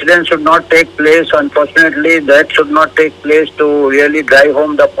incident should not take place. Unfortunately, that should not take place to really drive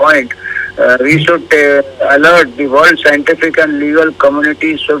home the point. We should alert the world scientific and legal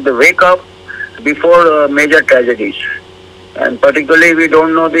community should wake up before major tragedies. And particularly, we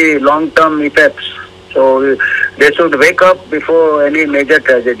don't know the long-term effects. So they should wake up before any major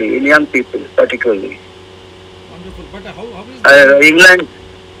tragedy in young people, particularly. Wonderful. But how is England.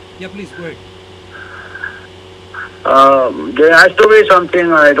 Yeah, please go ahead. There has to be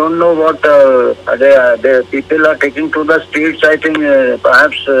something. I don't know what the people are taking to the streets. I think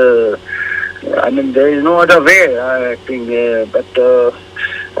perhaps. I mean, there is no other way. I think, but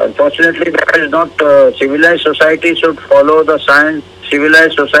unfortunately, that is not. Civilized society should follow the science.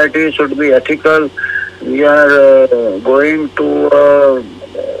 Civilized society should be ethical. We are going to.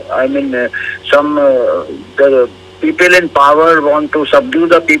 I mean, the people in power want to subdue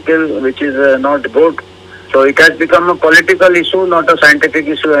the people, which is not good. So it has become a political issue, not a scientific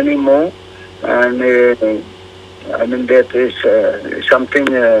issue anymore. And I mean, there is something,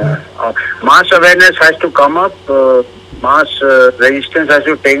 mass awareness has to come up, mass resistance has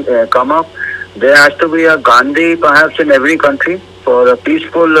to come up. There has to be a Gandhi perhaps in every country for a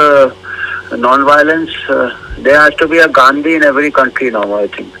peaceful non-violence. There has to be a Gandhi in every country now, I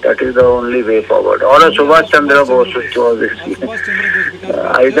think. That is the only way forward. Or a Subhash Chandra Bose, which was this. Subhash Chandra Bose, because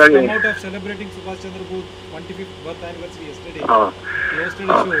either we just come out of celebrating Subhash Chandra Bose 25th birth anniversary yesterday. He hosted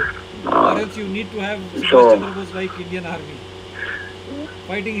a show. Or else you need to have Subhash Chandra Bose like Indian Army.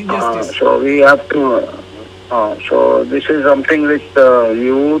 Fighting injustice. So we have to... so this is something which the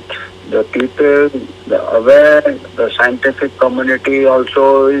youth, the people, the aware, the scientific community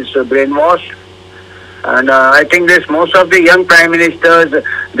also is brainwashed. And I think this most of the young prime ministers,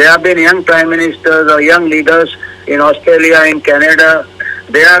 there have been young prime ministers or young leaders in Australia, in Canada.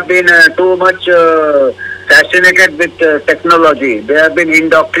 They have been too much fascinated with technology. They have been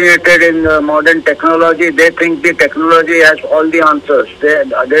indoctrinated in modern technology. They think the technology has all the answers.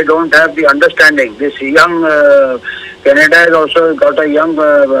 They don't have the understanding. This young Canada has also got a young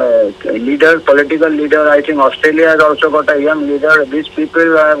leader, political leader. I think Australia has also got a young leader. These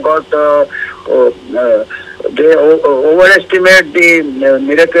people have got, they overestimate the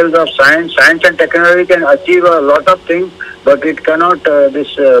miracles of science. Science and technology can achieve a lot of things, but it cannot,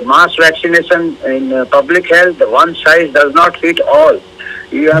 this mass vaccination in public health, one size does not fit all.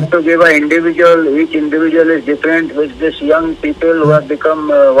 You have to give an individual, each individual is different, which these young people who have become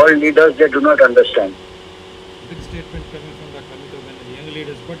world leaders, they do not understand. Big statement coming from Dr. Amitav Banerjee, young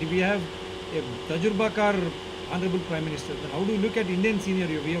leaders. But we have a Tajurbakar Honorable Prime Minister. Then how do you look at Indian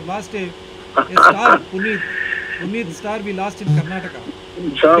scenario? We have lost a star, Puneet star we lost in Karnataka.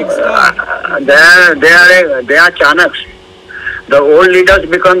 So, Big star. they are Chanaks. The old leaders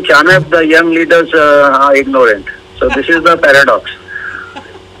become Chanak, the young leaders are ignorant. So this is the paradox.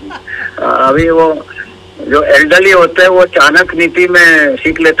 अभी वो जो elderly होते हैं वो चाणक नीति में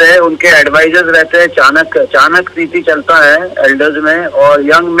सीख लेते हैं, उनके एडवाइजर्स रहते हैं, चाणक नीति चलता है एल्डर्स में, और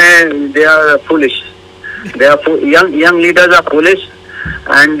यंग में they are foolish. They are young leaders are foolish,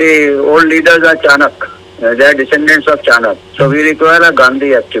 and the old leaders are Chanak. They are descendants of Chanak. So we require a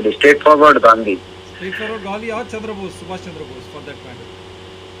Gandhi actually, straightforward Gandhi. Straightforward Gandhi or Chandra Bose, Subhash Chandra Bose for that matter.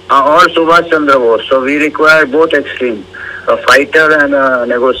 Or Subhash Chandra Bose. So we require both extreme, a fighter and a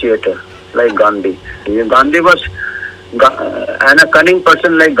negotiator like Gandhi. Gandhi was, and a cunning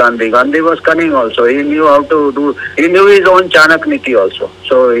person like Gandhi. Gandhi was cunning also. He knew how to do, he knew his own Chanak Niti also.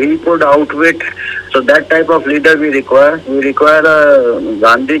 So he could outwit. So that type of leader we require. We require a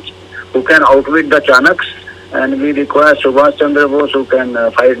Gandhi who can outwit the Chanaks, and we require Subhash Chandra Bose who can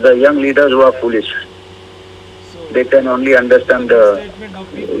fight the young leaders who are foolish. So they can only understand the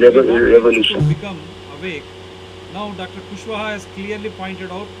revolution. To become awake. Now Dr. Kushwaha has clearly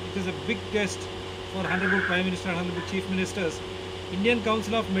pointed out it is a big test for Honorable Prime Minister and Honorable Chief Ministers. Indian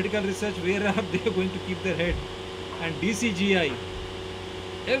Council of Medical Research, where are they going to keep their head? And DCGI,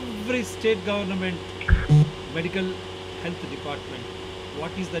 every state government medical health department,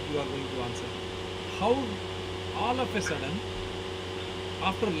 what is that you are going to answer? How all of a sudden,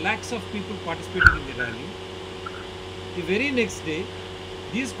 after lakhs of people participating in the rally, the very next day,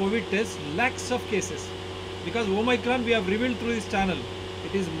 these COVID tests, lakhs of cases. Because Omicron we have revealed through this channel,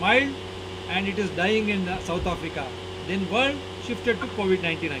 it is mild and it is dying in South Africa. Then world shifted to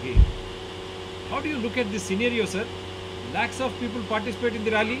COVID-19 again. How do you look at this scenario, sir? Lakhs of people participate in the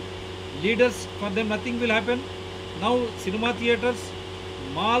rally, leaders, for them nothing will happen. Now cinema theatres,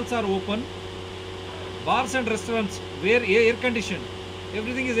 malls are open, bars and restaurants where air conditioned,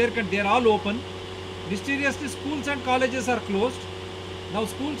 everything is air conditioned, they are all open. Mysteriously schools and colleges are closed. Now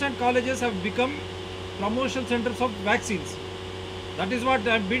schools and colleges have become promotion centers of vaccines. That is what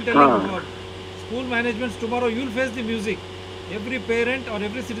I've been telling school managements tomorrow. You will face the music. Every parent or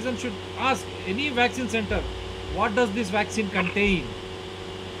every citizen should ask any vaccine center, what does this vaccine contain?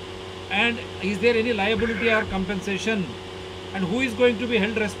 And is there any liability or compensation? And who is going to be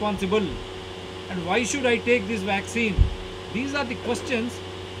held responsible? And why should I take this vaccine? These are the questions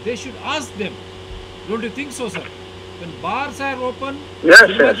they should ask them. Don't you think so, sir? When bars are open,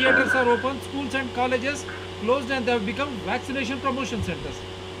 cinema theatres are open, schools and colleges closed, and they have become vaccination promotion centers.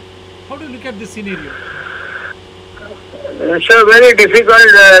 How do you look at this scenario? It's a very difficult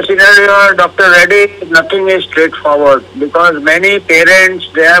scenario, Dr. Reddy. Nothing is straightforward because many parents,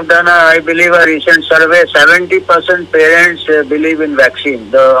 they have done, I believe, a recent survey. 70% parents believe in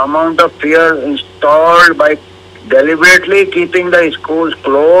vaccine. The amount of fear installed by deliberately keeping the schools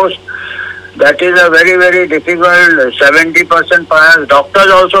closed, that is a very, very difficult. 70% parents, doctors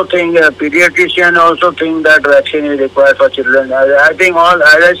also think, pediatricians also think that vaccine is required for children. I think all,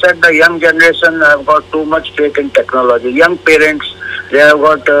 as I said, the young generation have got too much faith in technology. Young parents, they have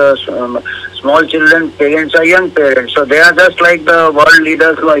got small children, parents are young parents. So they are just like the world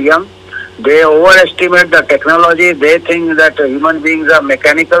leaders who are young. They overestimate the technology. They think that human beings are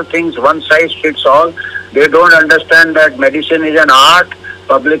mechanical things, one size fits all. They don't understand that medicine is an art.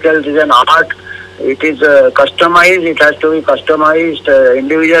 Public health is an art. It is customized. It has to be customized.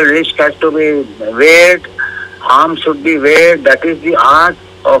 Individual risk has to be weighed. Harm should be weighed. That is the art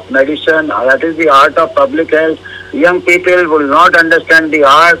of medicine. That is the art of public health. Young people will not understand the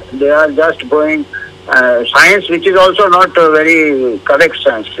art. They are just going science, which is also not very correct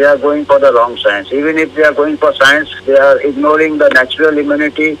science. They are going for the wrong science. Even if they are going for science, they are ignoring the natural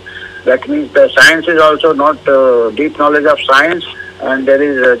immunity. That means the science is also not deep knowledge of science. And there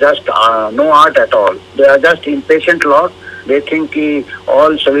is just no art at all. They are just impatient lot. They think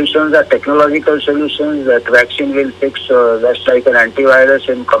all solutions are technological solutions, that vaccine will fix, that's like an antivirus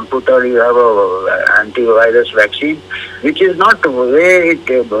in computer, you have a antivirus vaccine, which is not the way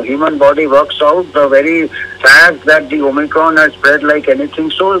human body works out. The very fact that the Omicron has spread like anything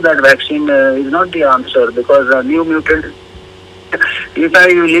shows that vaccine is not the answer, because the new mutant, if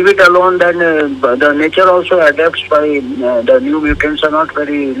you leave it alone, then the nature also adapts by the new mutants are not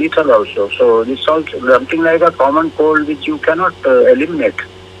very lethal also. So this is also something like a common cold which you cannot eliminate.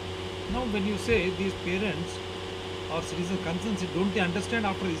 Now when you say these parents or citizen concerns, don't they understand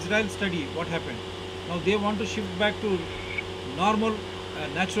after Israel study what happened? Now they want to shift back to normal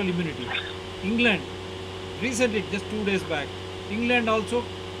natural immunity. England, recently just 2 days back, England also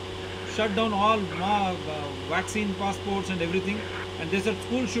shut down all vaccine passports and everything, and they said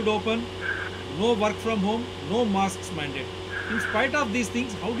school should open, no work from home, no masks mandate. In spite of these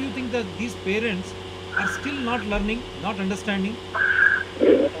things, how do you think that these parents are still not learning, not understanding?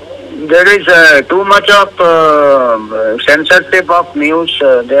 There is too much of censorship of news.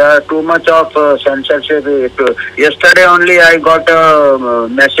 There are too much of censorship. Yesterday only I got a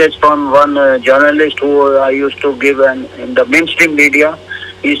message from one journalist who I used to give in the mainstream media.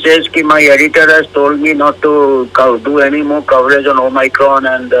 He says that my editor has told me not to do any more coverage on Omicron,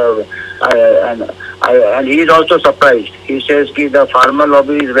 and he is also surprised. He says that the pharma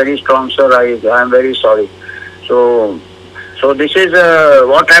lobby is very strong, sir. I am very sorry. So this is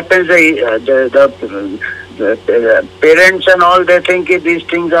what happens. The parents and all, they think these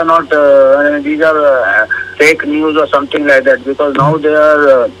things are not, these are fake news or something like that, because now there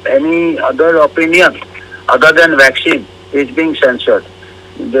are any other opinion other than vaccine is being censored.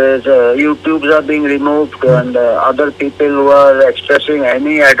 There's YouTubes are being removed, and other people who are expressing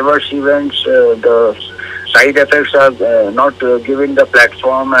any adverse events, the side effects are not given the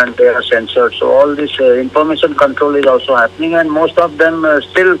platform, and they are censored. So all this information control is also happening, and most of them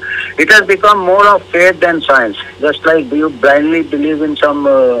still, it has become more of faith than science. Just like you blindly believe in some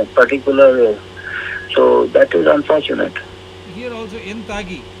particular, so that is unfortunate. Here also N.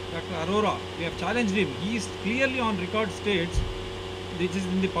 Tagi, Dr. Arora, we have challenged him. He is clearly on record states, which is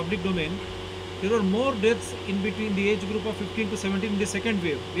in the public domain, there were more deaths in between the age group of 15 to 17 in the second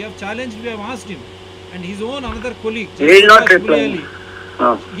wave. We have challenged, we have asked him, and his own another colleague, he is not replying.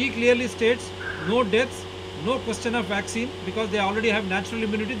 He clearly states no deaths, no question of vaccine, because they already have natural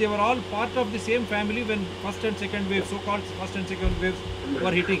immunity. They were all part of the same family when first and second wave, so-called first and second waves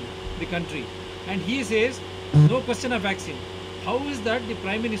were hitting the country. And he says no question of vaccine. How is that the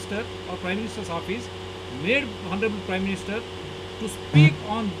Prime Minister or Prime Minister's office made Honorable Prime Minister to speak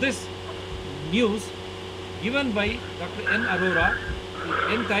on this news given by Dr. N. Arora,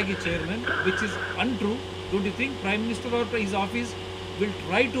 the N. Tagi chairman, which is untrue? Don't you think Prime Minister or his office will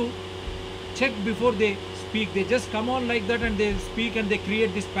try to check before they speak? They just come on like that and they speak and they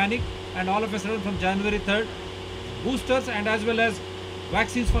create this panic, and all of a sudden from January 3rd, boosters and as well as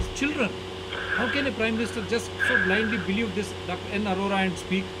vaccines for children. How can a Prime Minister just so blindly believe this, Dr. N. Arora, and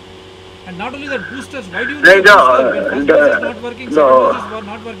speak? And not only that, boosters, why do you need a booster? When first dose is not working, second dose is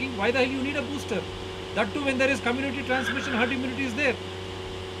not working, why the hell you need a booster? That too when there is community transmission, herd immunity is there.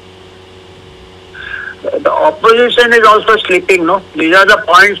 The opposition is also sleeping, no? These are the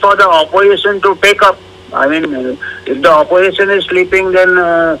points for the opposition to take up. I mean, if the opposition is sleeping, then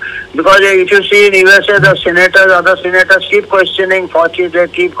because if you see in USA, the senators, other senators keep questioning Fauci, they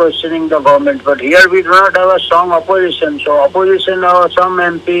keep questioning the government. But here we do not have a strong opposition. So opposition or some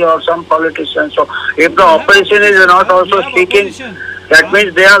MP or some politician. So if the opposition is not also speaking, that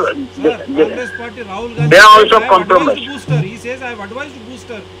means they are they are also compromised. Booster. He says, I have advised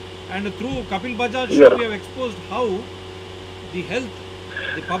booster. And through Kapil Bajaj show, we have exposed how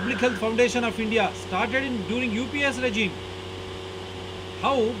the Public Health Foundation of India started during UPS regime.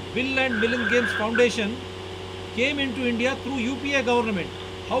 How Bill and Melinda Gates Foundation came into India through UPA government.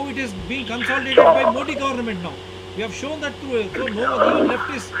 How it is being consolidated by Modi government now. We have shown that through so no even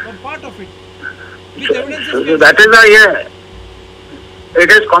leftists were part of it. With evidences, that is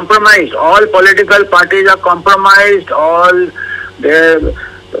it is compromised. All political parties are compromised. All their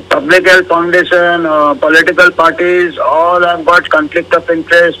Public Health Foundation, political parties, all have got conflict of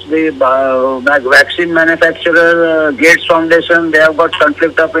interest. The vaccine manufacturer, Gates Foundation, they have got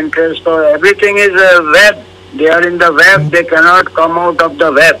conflict of interest. So everything is web. They are in the web. They cannot come out of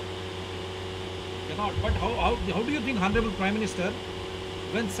the web. Cannot. But how do you think, Honorable Prime Minister,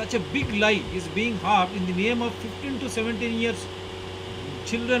 when such a big lie is being harped in the name of 15 to 17 years,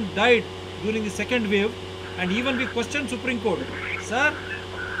 children died during the second wave, and even we questioned Supreme Court. Sir,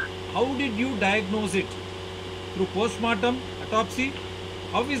 how did you diagnose it? Through post-mortem, autopsy?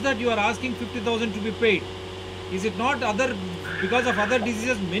 How is that you are asking 50,000 to be paid? Is it not because of other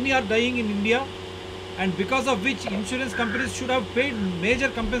diseases, many are dying in India, and because of which insurance companies should have paid major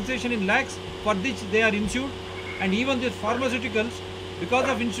compensation in lakhs for which they are insured, and even the pharmaceuticals, because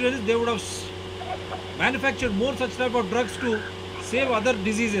of insurance, they would have manufactured more such type of drugs to save other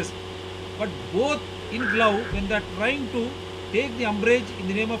diseases. But both in glove, when they are trying to take the umbrage in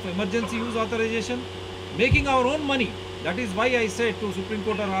the name of emergency use authorization, making our own money. That is why I said to Supreme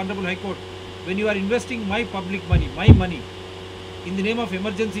Court or Honorable High Court, when you are investing my public money, my money, in the name of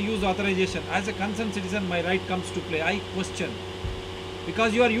emergency use authorization, as a concerned citizen, my right comes to play. I question.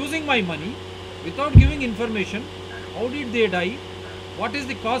 Because you are using my money without giving information. How did they die? What is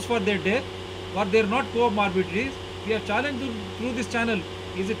the cause for their death? Or they are not comorbidities? We have challenged through this channel.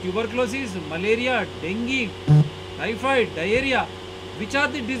 Is it tuberculosis, malaria, dengue, typhoid, diarrhea? Which are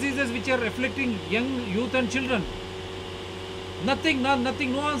the diseases which are afflicting young youth and children? Nothing,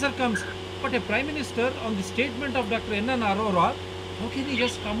 no answer comes. But a Prime Minister, on the statement of Dr. N. Arora, how can he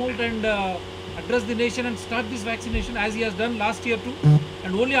just come out and address the nation and start this vaccination as he has done last year too?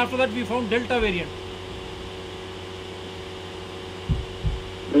 And only after that we found Delta variant.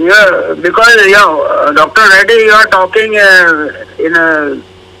 Yeah, because Dr. Reddy, you are talking in a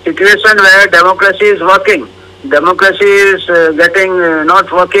situation where democracy is working. Democracy is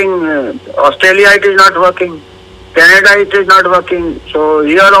not working. Australia, it is not working. Canada, it is not working. So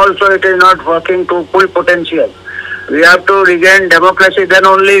here also it is not working to full potential. We have to regain democracy, then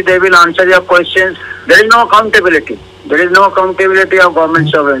only they will answer your questions. There is no accountability. There is no accountability of government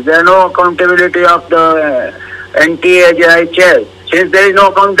servants. There is no accountability of the NTA chair. Since there is no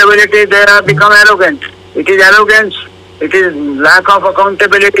accountability, they have become arrogant. It is arrogance. It is lack of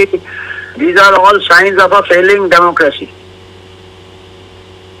accountability. These are all signs of a failing democracy.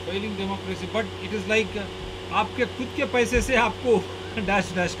 Failing democracy, but it is like आपके खुद के पैसे से आपको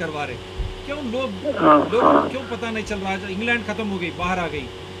dash करवा रहे. क्यों लोग क्यों पता नहीं चल रहा है? इंग्लैंड खत्म हो गई, बाहर आ गई.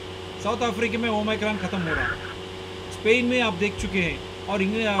 साउथ अफ्रीका में ओमाइक्रॉन खत्म हो रहा. स्पेन में आप देख चुके हैं, और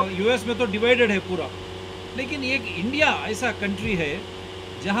यूएस में तो डिवाइडेड है पूरा. लेकिन एक इंडिया ऐसा कंट्री है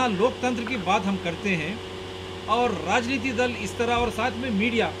जहां लोकतंत्र की बात हम करते हैं, और राजनीति दल इस तरह, और साथ में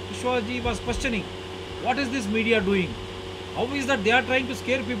मीडिया. विश्वास जी was questioning, what is this media doing? How is that they are trying to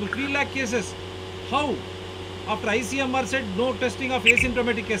square people? 3 lakh cases. How? After ICMR said no testing of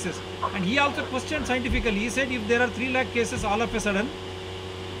asymptomatic cases, and he also questioned scientifically. He said if there are 3 lakh cases all of a sudden,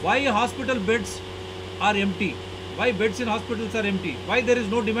 why hospital beds are empty? Why beds in hospitals are empty? Why there is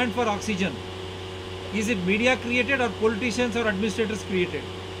no demand for oxygen? Is it media created or politicians or administrators created?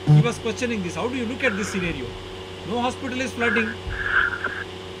 He was questioning this. How do you look at this scenario? No hospital is flooding.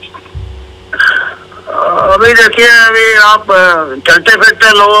 अभी देखिए, अभी आप चलते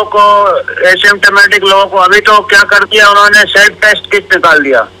फिरते लोगों को, asymptomatic लोगों को, अभी तो क्या कर दिया उन्होंने, सेल्फ टेस्ट किट निकाल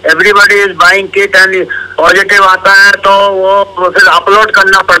दिया. Everybody is buying kit, and positive आता है तो वो फिर अपलोड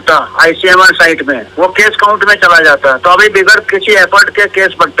करना पड़ता ICMR साइट में, वो केस काउंट में चला जाता है। तो अभी बिगड़ किसी एफर्ट के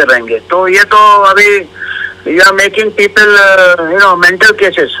केस बढ़ते रहेंगे। तो ये तो अभी you are making people mental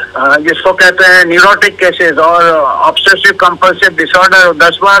cases, जिसको कहते हैं न्यूरोटिक केसेस और ऑब्सेसिव कंपल्सिव डिसऑर्डर,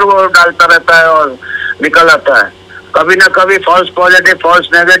 10 बार वो डालता रहता है और निकल आता है। कभी ना कभी फॉल्स पॉजिटिव,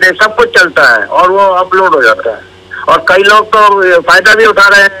 फॉल्स नेगेटिव सब कुछ चलता है और वो अपलोड हो जाता है। और कई लोग तो फायदा भी उठा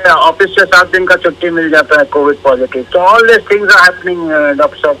रहे हैं, ऑफिस से 7 दिन का छुट्टी मिल जाता है कोविड पॉजिटिव। तो all this things are happening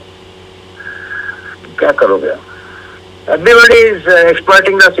doctor साहब, क्या करोगे? Everybody is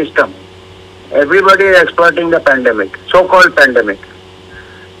exploiting the system, everybody is exploiting the pandemic, so called pandemic.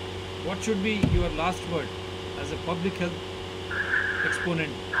 What should be your last word as a public health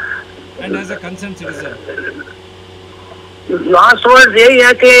exponent and as a concerned citizen? Last word यही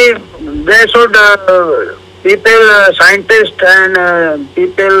है कि they should people, scientist and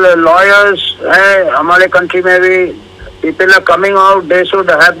people, lawyers है हमारे country में भी, people are coming out, they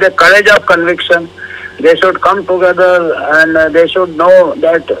should have the courage of conviction, they should come together and they should know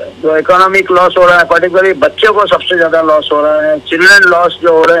that जो economic loss हो रहा है, पर्टिकुलरली बच्चों को सबसे ज्यादा लॉस हो रहा है, चिल्ड्रन लॉस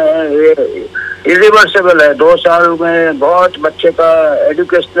जो हो रहे हैं ये इरिवर्सिबल है। 2 साल में बहुत बच्चे का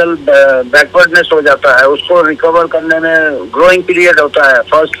एजुकेशनल बैकवर्डनेस हो जाता है, उसको रिकवर करने में ग्रोइंग पीरियड होता है,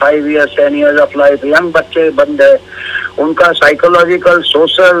 first 5 years 10 years of life. Young बच्चे बंद है, उनका psychological,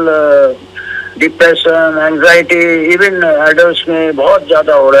 social depression, anxiety even adults में बहुत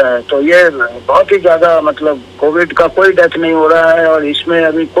ज्यादा हो रहा है। तो ये बहुत ही ज्यादा, मतलब कोविड का कोई डेथ नहीं हो रहा है और इसमें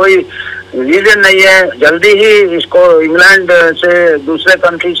अभी कोई रीजन नहीं है। जल्दी ही इसको इंग्लैंड से, दूसरे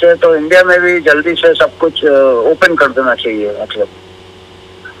कंट्री से, तो इंडिया में भी जल्दी से सब कुछ ओपन कर देना चाहिए। मतलब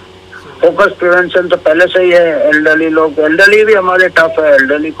फोकस प्रिवेंशन तो पहले से ही है। एल्डरली लोग, एल्डरली भी हमारे टफ है,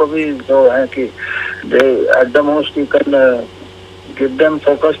 एल्डरली को भी जो है कि at the most you can give them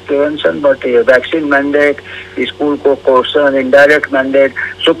focused prevention, but vaccine mandate, school को कोर्सन, इनडायरेक्ट मैंडेट,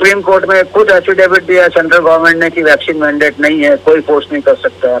 सुप्रीम कोर्ट में खुद एफिडेविट दिया सेंट्रल गवर्नमेंट ने कि वैक्सीन मैंडेट नहीं है, कोई फोर्स नहीं कर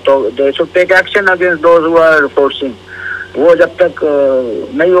सकता। तो they should take action against those who are forcing. वो जब तक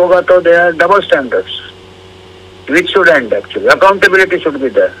नहीं होगा तो they are double standards which should end actually. Accountability should be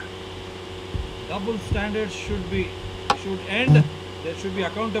there. Double standards should end. There should be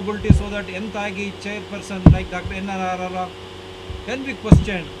accountability so that Ntagi chairperson like Dr. N.R. can be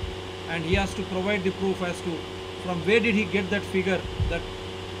questioned, and he has to provide the proof as to from where did he get that figure that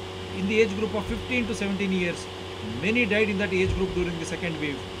in the age group of 15 to 17 years many died in that age group during the second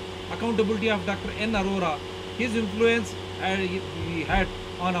wave. Accountability of Dr. N. Arora, his influence he had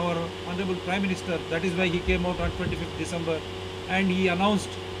on our Honorable Prime Minister. That is why he came out on 25th December and he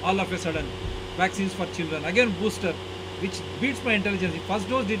announced all of a sudden vaccines for children. Again booster, which beats my intelligence. If first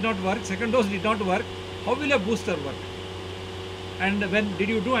dose did not work, second dose did not work, how will a booster work? And when did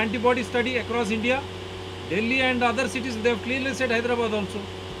you do antibody study across India? Delhi and other cities, they have clearly said, Hyderabad also,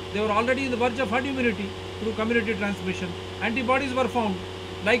 they were already in the verge of herd immunity through community transmission. Antibodies were found.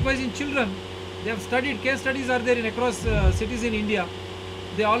 Likewise in children, they have studied, case studies are there in across cities in India.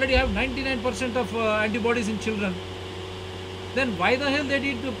 They already have 99% of antibodies in children. Then why the hell they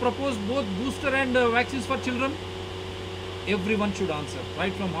did propose both booster and vaccines for children? Everyone should answer,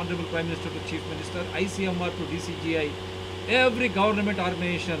 right from Honorable Prime Minister to Chief Minister, ICMR to DCGI, every government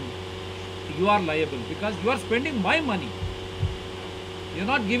organization. You are liable because you are spending my money. You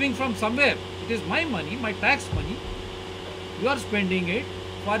are not giving from somewhere. It is my money, my tax money. You are spending it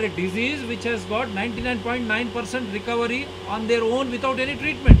for a disease which has got 99.9% recovery on their own without any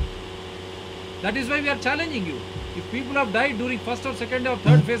treatment. That is why we are challenging you. If people have died during first or second or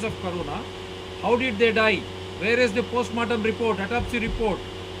third phase of corona, how did they die? Where is the post-mortem report, autopsy report?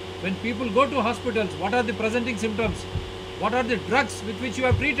 When people go to hospitals, what are the presenting symptoms? What are the drugs with which you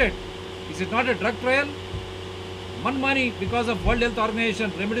have treated? Is it not a drug trial? One money because of World Health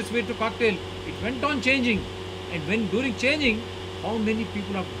Organization, remdesivir to cocktail, it went on changing. And when during changing, how many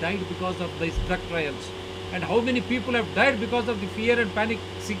people have died because of these drug trials? And how many people have died because of the fear and panic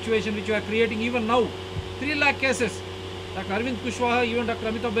situation which you are creating even now? 3 lakh cases. Dr. Arvind Kushwaha, even Dr.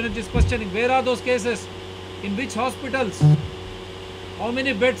 Amitav Banerjee is questioning, where are those cases? In which hospitals? How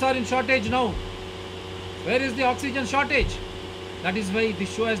many beds are in shortage now? Where is the oxygen shortage? That is why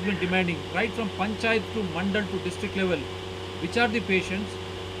this show has been demanding, right from Panchayat to Mandal to district level, which are the patients,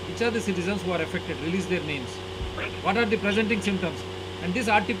 which are the citizens who are affected, release their names. What are the presenting symptoms? And this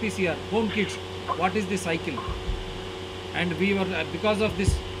RT-PCR, home kits, what is the cycle? And we were, because of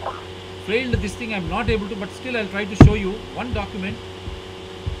this failed this thing, I am not able to, but still I will try to show you one document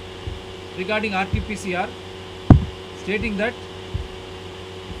regarding RT-PCR stating that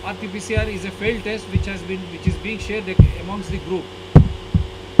RT-PCR is a failed test which is being shared amongst the group.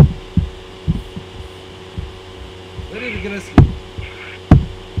 very rigorously.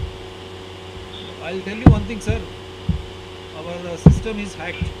 I'll tell you one thing, sir. Our system is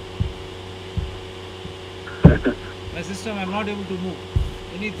hacked. My system, I'm not able to move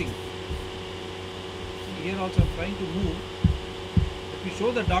anything. Here also I'm trying to move. Let me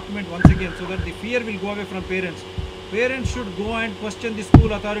show the document once again so that the fear will go away from parents. Parents should go and question the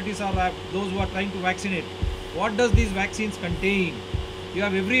school authorities or those who are trying to vaccinate. What does these vaccines contain? You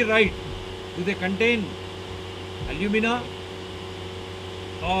have every right. Do they contain alumina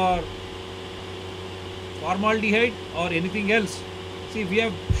or formaldehyde or anything else? See, we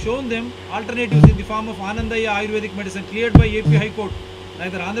have shown them alternatives in the form of Anandaya Ayurvedic medicine cleared by AP High Court.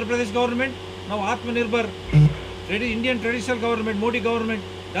 Neither Andhra Pradesh government, now Atmanirbhar, Indian traditional government, Modi government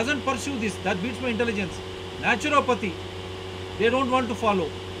doesn't pursue this. That beats my intelligence. Naturopathy, they don't want to follow.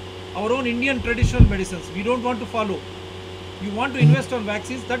 Our own Indian traditional medicines, we don't want to follow. You want to invest on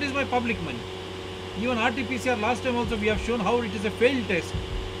vaccines, that is my public money. Even RT-PCR, last time also we have shown how it is a failed test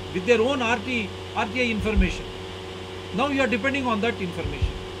with their own RTI information. Now you are depending on that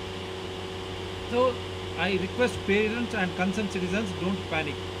information. So I request parents and concerned citizens, don't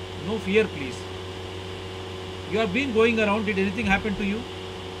panic. No fear, please. You have been going around, did anything happen to you?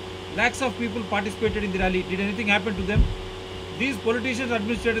 Lakhs of people participated in the rally, did anything happen to them? These politicians,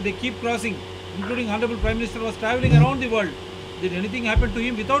 administrators, they keep crossing, including Honorable Prime Minister was traveling around the world. Did anything happen to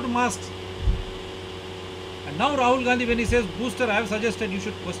him without masks? And now Rahul Gandhi, when he says booster, I have suggested you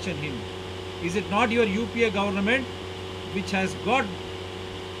should question him. Is it not your UPA government which has got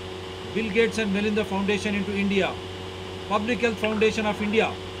Bill Gates and Melinda Foundation into India, Public Health Foundation of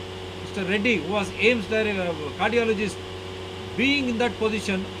India, Mr. Reddy, who was AIMS cardiologist, being in that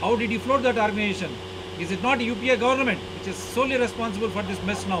position, how did he float that organization? Is it not UPA government which is solely responsible for this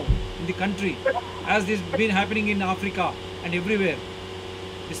mess now in the country, as this has been happening in Africa and everywhere?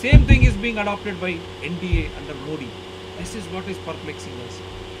 The same thing is being adopted by NDA under Modi. This is what is perplexing us.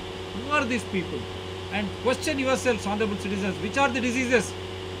 Who are these people? And question yourselves, honorable citizens, which are the diseases?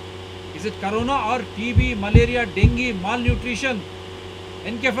 Is it corona or TB, malaria, dengue, malnutrition,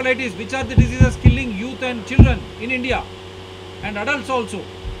 encephalitis? Which are the diseases killing youth and children in India and adults also?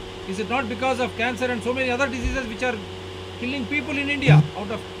 Is it not because of cancer and so many other diseases which are killing people in India?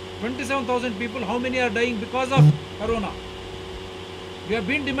 Out of 27,000 people, how many are dying because of corona? We have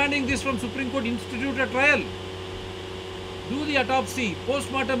been demanding this from Supreme Court. Institute a trial. Do the autopsy,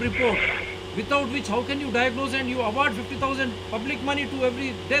 post-mortem report, without which how can you diagnose and you award 50,000 public money to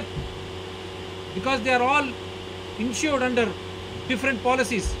every death? Because they are all insured under different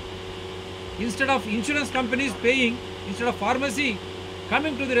policies. Instead of insurance companies paying, instead of pharmacy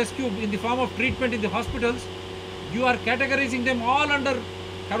coming to the rescue in the form of treatment in the hospitals, you are categorizing them all under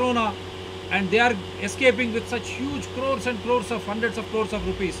corona, and they are escaping with such huge crores and crores of hundreds of crores of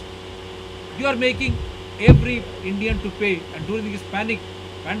rupees. You are making every Indian to pay, and during this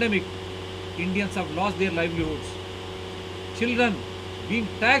pandemic, Indians have lost their livelihoods. Children being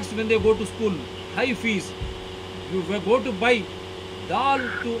taxed when they go to school, high fees. You go to buy dal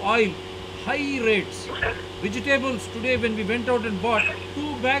to oil, high rates. Vegetables today, when we went out and bought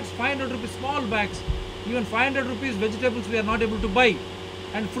 2 bags, 500 rupees, small bags, even 500 rupees vegetables we are not able to buy.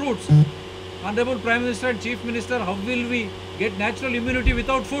 And fruits. Honorable Prime Minister and Chief Minister, how will we get natural immunity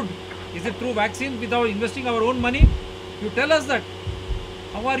without food? Is it through vaccine without investing our own money? You tell us that.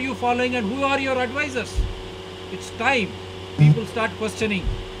 How are you following and who are your advisors? It's time people start questioning.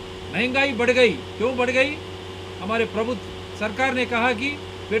 महंगाई बढ़ गई, क्यों बढ़ गई? हमारे प्रभुत्व सरकार ने कहा कि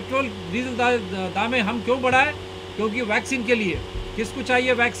पेट्रोल डीजल दामें हम क्यों बढ़ाएं? क्योंकि वैक्सीन के लिए. किसको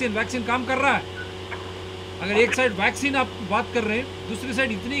चाहिए वैक्सीन? वैक्सीन काम कर रहा है. अगर एक साइड वैक्सीन आप बात कर रहे हैं, दूसरी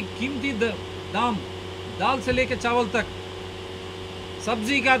साइड इतनी कीमती दाम, दाल से लेकर चावल तक,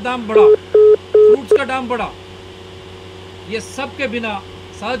 सब्जी का दाम बढ़ा, फ्रूट्स का दाम बढ़ा. ये सब के बिना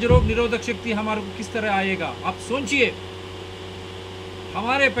सहज रोग निरोधक शक्ति हमारे को किस तरह आएगा? आप सोचिए.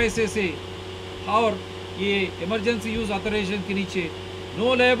 हमारे पैसे से और ये इमरजेंसी यूज ऑथराइजेशन के नीचे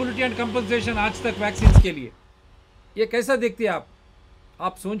नो लायबिलिटी एंड कंपनसेशन आज तक वैक्सीन के लिए. ये कैसा देखते हैं आप?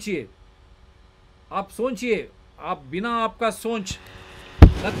 आप सोचिए. आप सोचिए. आप बिना आपका सोच,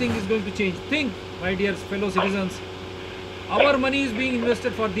 nothing is going to change. Think, my dear fellow citizens, our money is being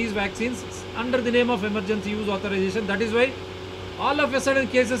invested for these vaccines under the name of emergency use authorization. That is why all of a sudden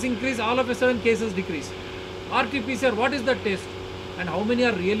cases increase, all of a sudden cases decrease. RT-PCR, what is the test? And how many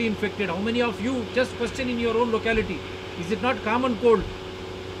are really infected? How many of you just question in your own locality? Is it not common cold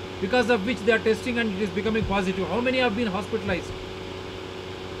because of which they are testing and it is becoming positive? How many have been hospitalized?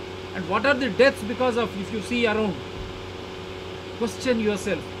 And what are the deaths because of, if you see around? Question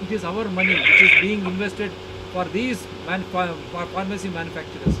yourself. It is our money which is being invested for these pharmacy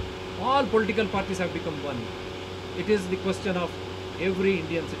manufacturers. All political parties have become one. It is the question of every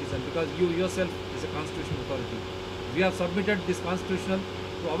Indian citizen, because you yourself is a constitutional authority. We have submitted this constitutional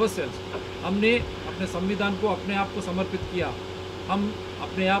to ourselves. हमने अपने संविधान को अपने आप को समर्पित किया. हम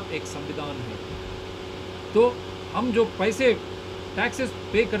अपने आप एक संविधान है. तो हम जो पैसे टैक्सेस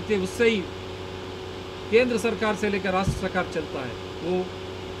पे करते हैं उससे ही केंद्र सरकार से लेकर राष्ट्र सरकार चलता है, वो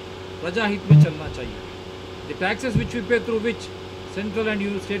प्रजा हित में चलना चाहिए. The taxes which we pay, through which central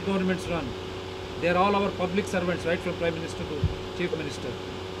and state governments run, they are all our public servants, right from Prime Minister to Chief Minister.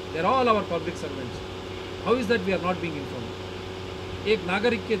 They are all our public servants. How is that we are not being informed? एक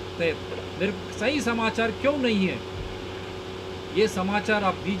नागरिक के तहत मेरे सही समाचार क्यों नहीं है, ये समाचार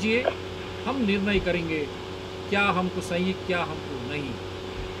आप दीजिए, हम निर्णय करेंगे क्या हमको सही क्या हमको नहीं,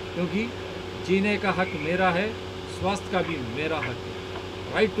 क्योंकि जीने का हक मेरा है, स्वास्थ्य का भी मेरा हक है.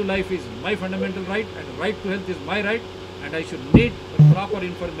 Right to life is my fundamental right, and right to health is my right, and I should need proper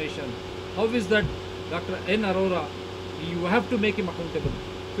information. How is that, Dr. N. Arora? You have to make him accountable.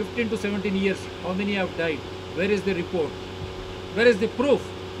 15 to 17 years, how many have died? Where is the report? Where is the proof?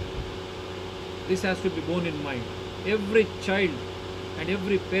 This has to be borne in mind. Every child and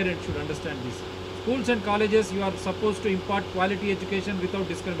every parent should understand this. Schools and colleges, you are supposed to impart quality education without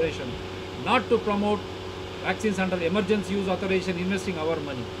discrimination, not to promote vaccines under emergency use authorization, investing our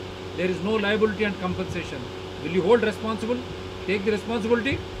money. There is no liability and compensation. Will you hold responsible? Take the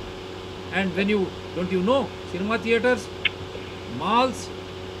responsibility. And when you, don't you know, cinema theaters, malls,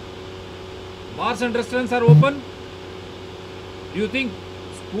 bars and restaurants are open. Do you think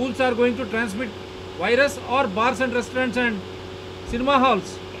schools are going to transmit virus, or bars and restaurants and cinema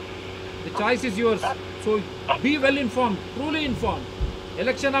halls? The choice is yours. So be well informed, truly informed.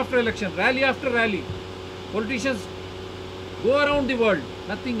 Election after election, rally after rally. Politicians go around the world,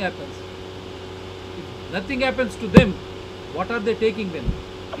 nothing happens. If nothing happens to them, what are they taking then?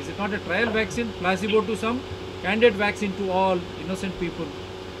 Is it not a trial vaccine, placebo to some, candidate vaccine to all innocent people,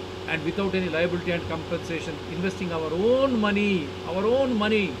 and without any liability and compensation, investing our own money, our own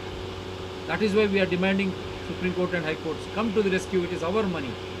money. That is why we are demanding Supreme Court and High Courts, come to the rescue, it is our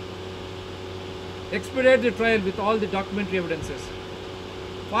money. Expedite the trial with all the documentary evidences.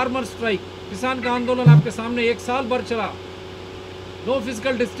 Farmer strike, किसान का आंदोलन आपके सामने 1 साल भर चला. No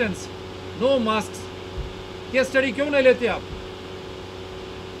physical distance, no mask. Case study क्यों नहीं लेते आप?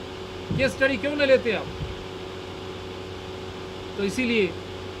 केस स्टडी क्यों नहीं लेते आप? तो इसीलिए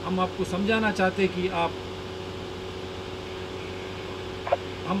हम आपको समझाना चाहते कि आप,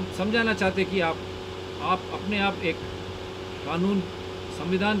 हम समझाना चाहते कि आप अपने आप एक कानून,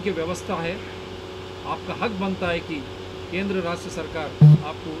 संविधान की व्यवस्था है, आपका हक बनता है कि केंद्र राष्ट्र सरकार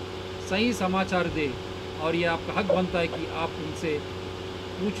आपको सही समाचार दे, और ये आपका हक बनता है कि आप उनसे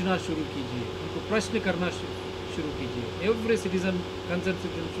पूछना शुरू कीजिए, उनको प्रश्न करना शुरू कीजिए. Every citizen, concern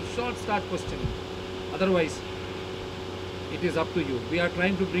citizen should start questioning. Otherwise, it is up to you. We are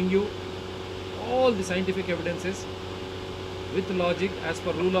trying to bring you all the scientific evidences with logic as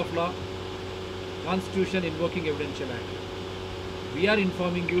per rule of law, Constitution invoking Evidential Act. We are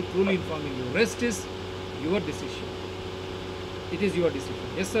informing you, truly informing you. Rest is your decision. It is your decision.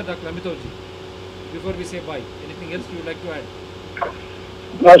 Yes, sir, Dr. Amitav ji. Before we say bye, anything else you would like to add?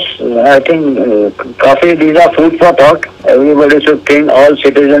 Yes, I think coffee, these are food for thought. Everybody should think, all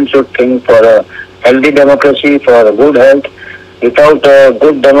citizens should think for a healthy democracy, for a good health. Without a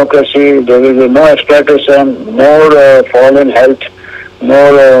good democracy, there will be no exploitation, more fall in health,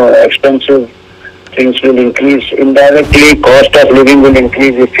 more expensive things will increase. Indirectly, cost of living will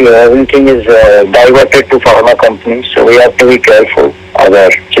increase if everything is diverted to pharma companies. So we have to be careful, our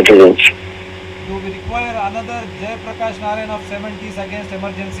citizens. Do we require another Jay Prakash Narayan of 70s against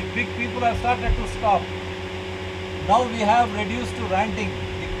emergency? Big people have started to stop. Now we have reduced to ranting.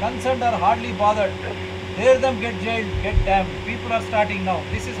 The concerned are hardly bothered. Dare them get jailed, get damned. People are starting now.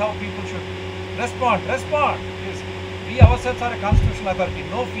 This is how people should respond. Respond. Yes. We ourselves are a constitutional authority.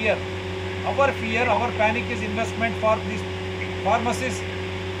 No fear. Our fear, our panic is investment for these pharmacists,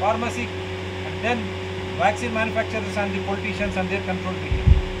 pharmacy, and then vaccine manufacturers and the politicians and their control media.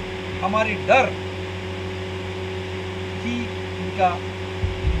 हमारी डर ही इनका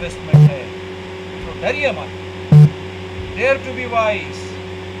investment है. तो डरिए मत. Dare to be wise.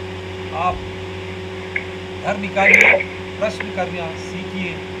 आप डर निकालिए, प्रश्न करना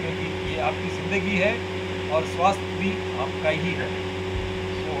सीखिए, क्योंकि ये आपकी जिंदगी है और स्वास्थ्य भी आपका ही है.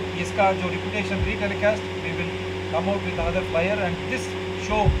 तो इसका जो reputation re-telecast, we will come out with another flyer, and this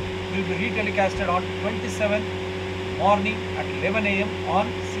show will be re-telecasted on 27th morning at 11 a.m.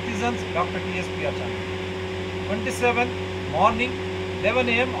 on Citizens Dr. TSPR channel. 27th morning 11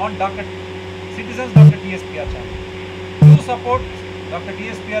 a.m. on Citizens Dr. TSPR channel. Do support Dr.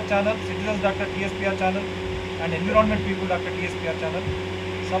 TSPR channel, Citizens Dr. TSPR channel, and environment people, Dr. TSPR channel.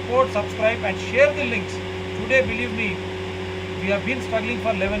 Support, subscribe and share the links. Today, believe me, we have been struggling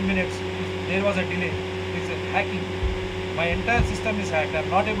for 11 minutes. There was a delay. It's a hacking. My entire system is hacked. I am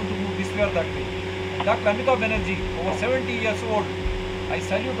not able to move this way or that way. And Dr. Amitav Banerjee, over 70 years old, I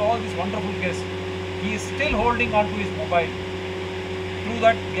salute all these wonderful guests. He is still holding on to his mobile. Through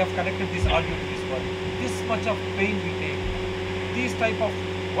that, we have connected this audio to this world. This much of pain we take. These type of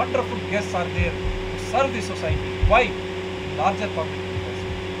wonderful guests are there to serve the society. Why? In larger public interest.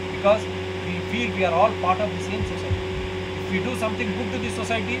 Because we feel we are all part of the same society. If we do something good to the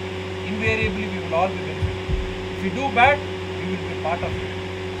society, invariably we will all be benefited. If we do bad, we will be part of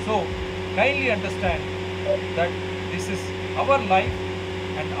it. So, kindly understand that this is our life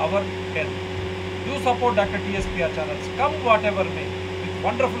and our health. Do support Dr. TSPR channels. Come whatever may, with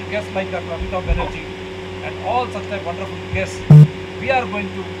wonderful guests like Dr. Amitav Banerjee and all such type wonderful guests. We are going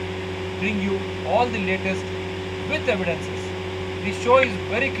to bring you all the latest with evidences. The show is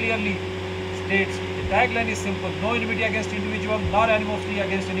very clearly states, the tagline is simple: no enmity against individual nor animosity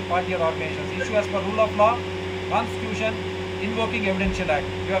against any party or organization. Issue as per rule of law, constitution, invoking evidential act.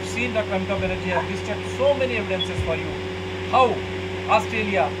 You have seen Dr. Amitav Banerjee has listed so many evidences for you. How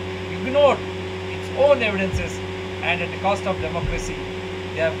Australia ignored its own evidences and at the cost of democracy,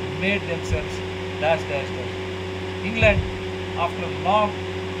 they have made themselves dash dash dash. England, after a long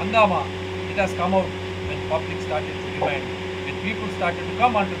hangama, it has come out when public started to demand, when people started to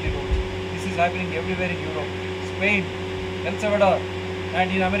come onto the roads. This is happening everywhere in Europe, Spain, El Salvador,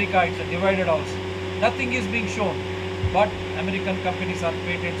 and in America it's a divided house. Nothing is being shown, but American companies are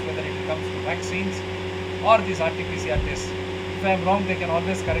patents, whether it comes to vaccines or these RT-PCR tests. If I am wrong, they can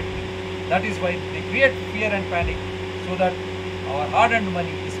always correct me. That is why they create fear and panic, so that our hard-earned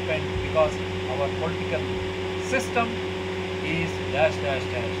money is spent, because our political system is dash dash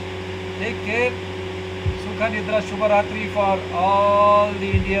dash. Take care. Sukha Nidra Shubha Ratri for all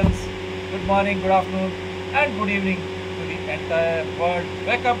the Indians. Good morning, good afternoon and good evening to the entire world.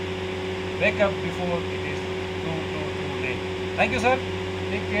 Wake up before it is too late. Thank you, sir.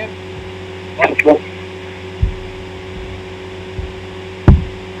 Take care. Bye.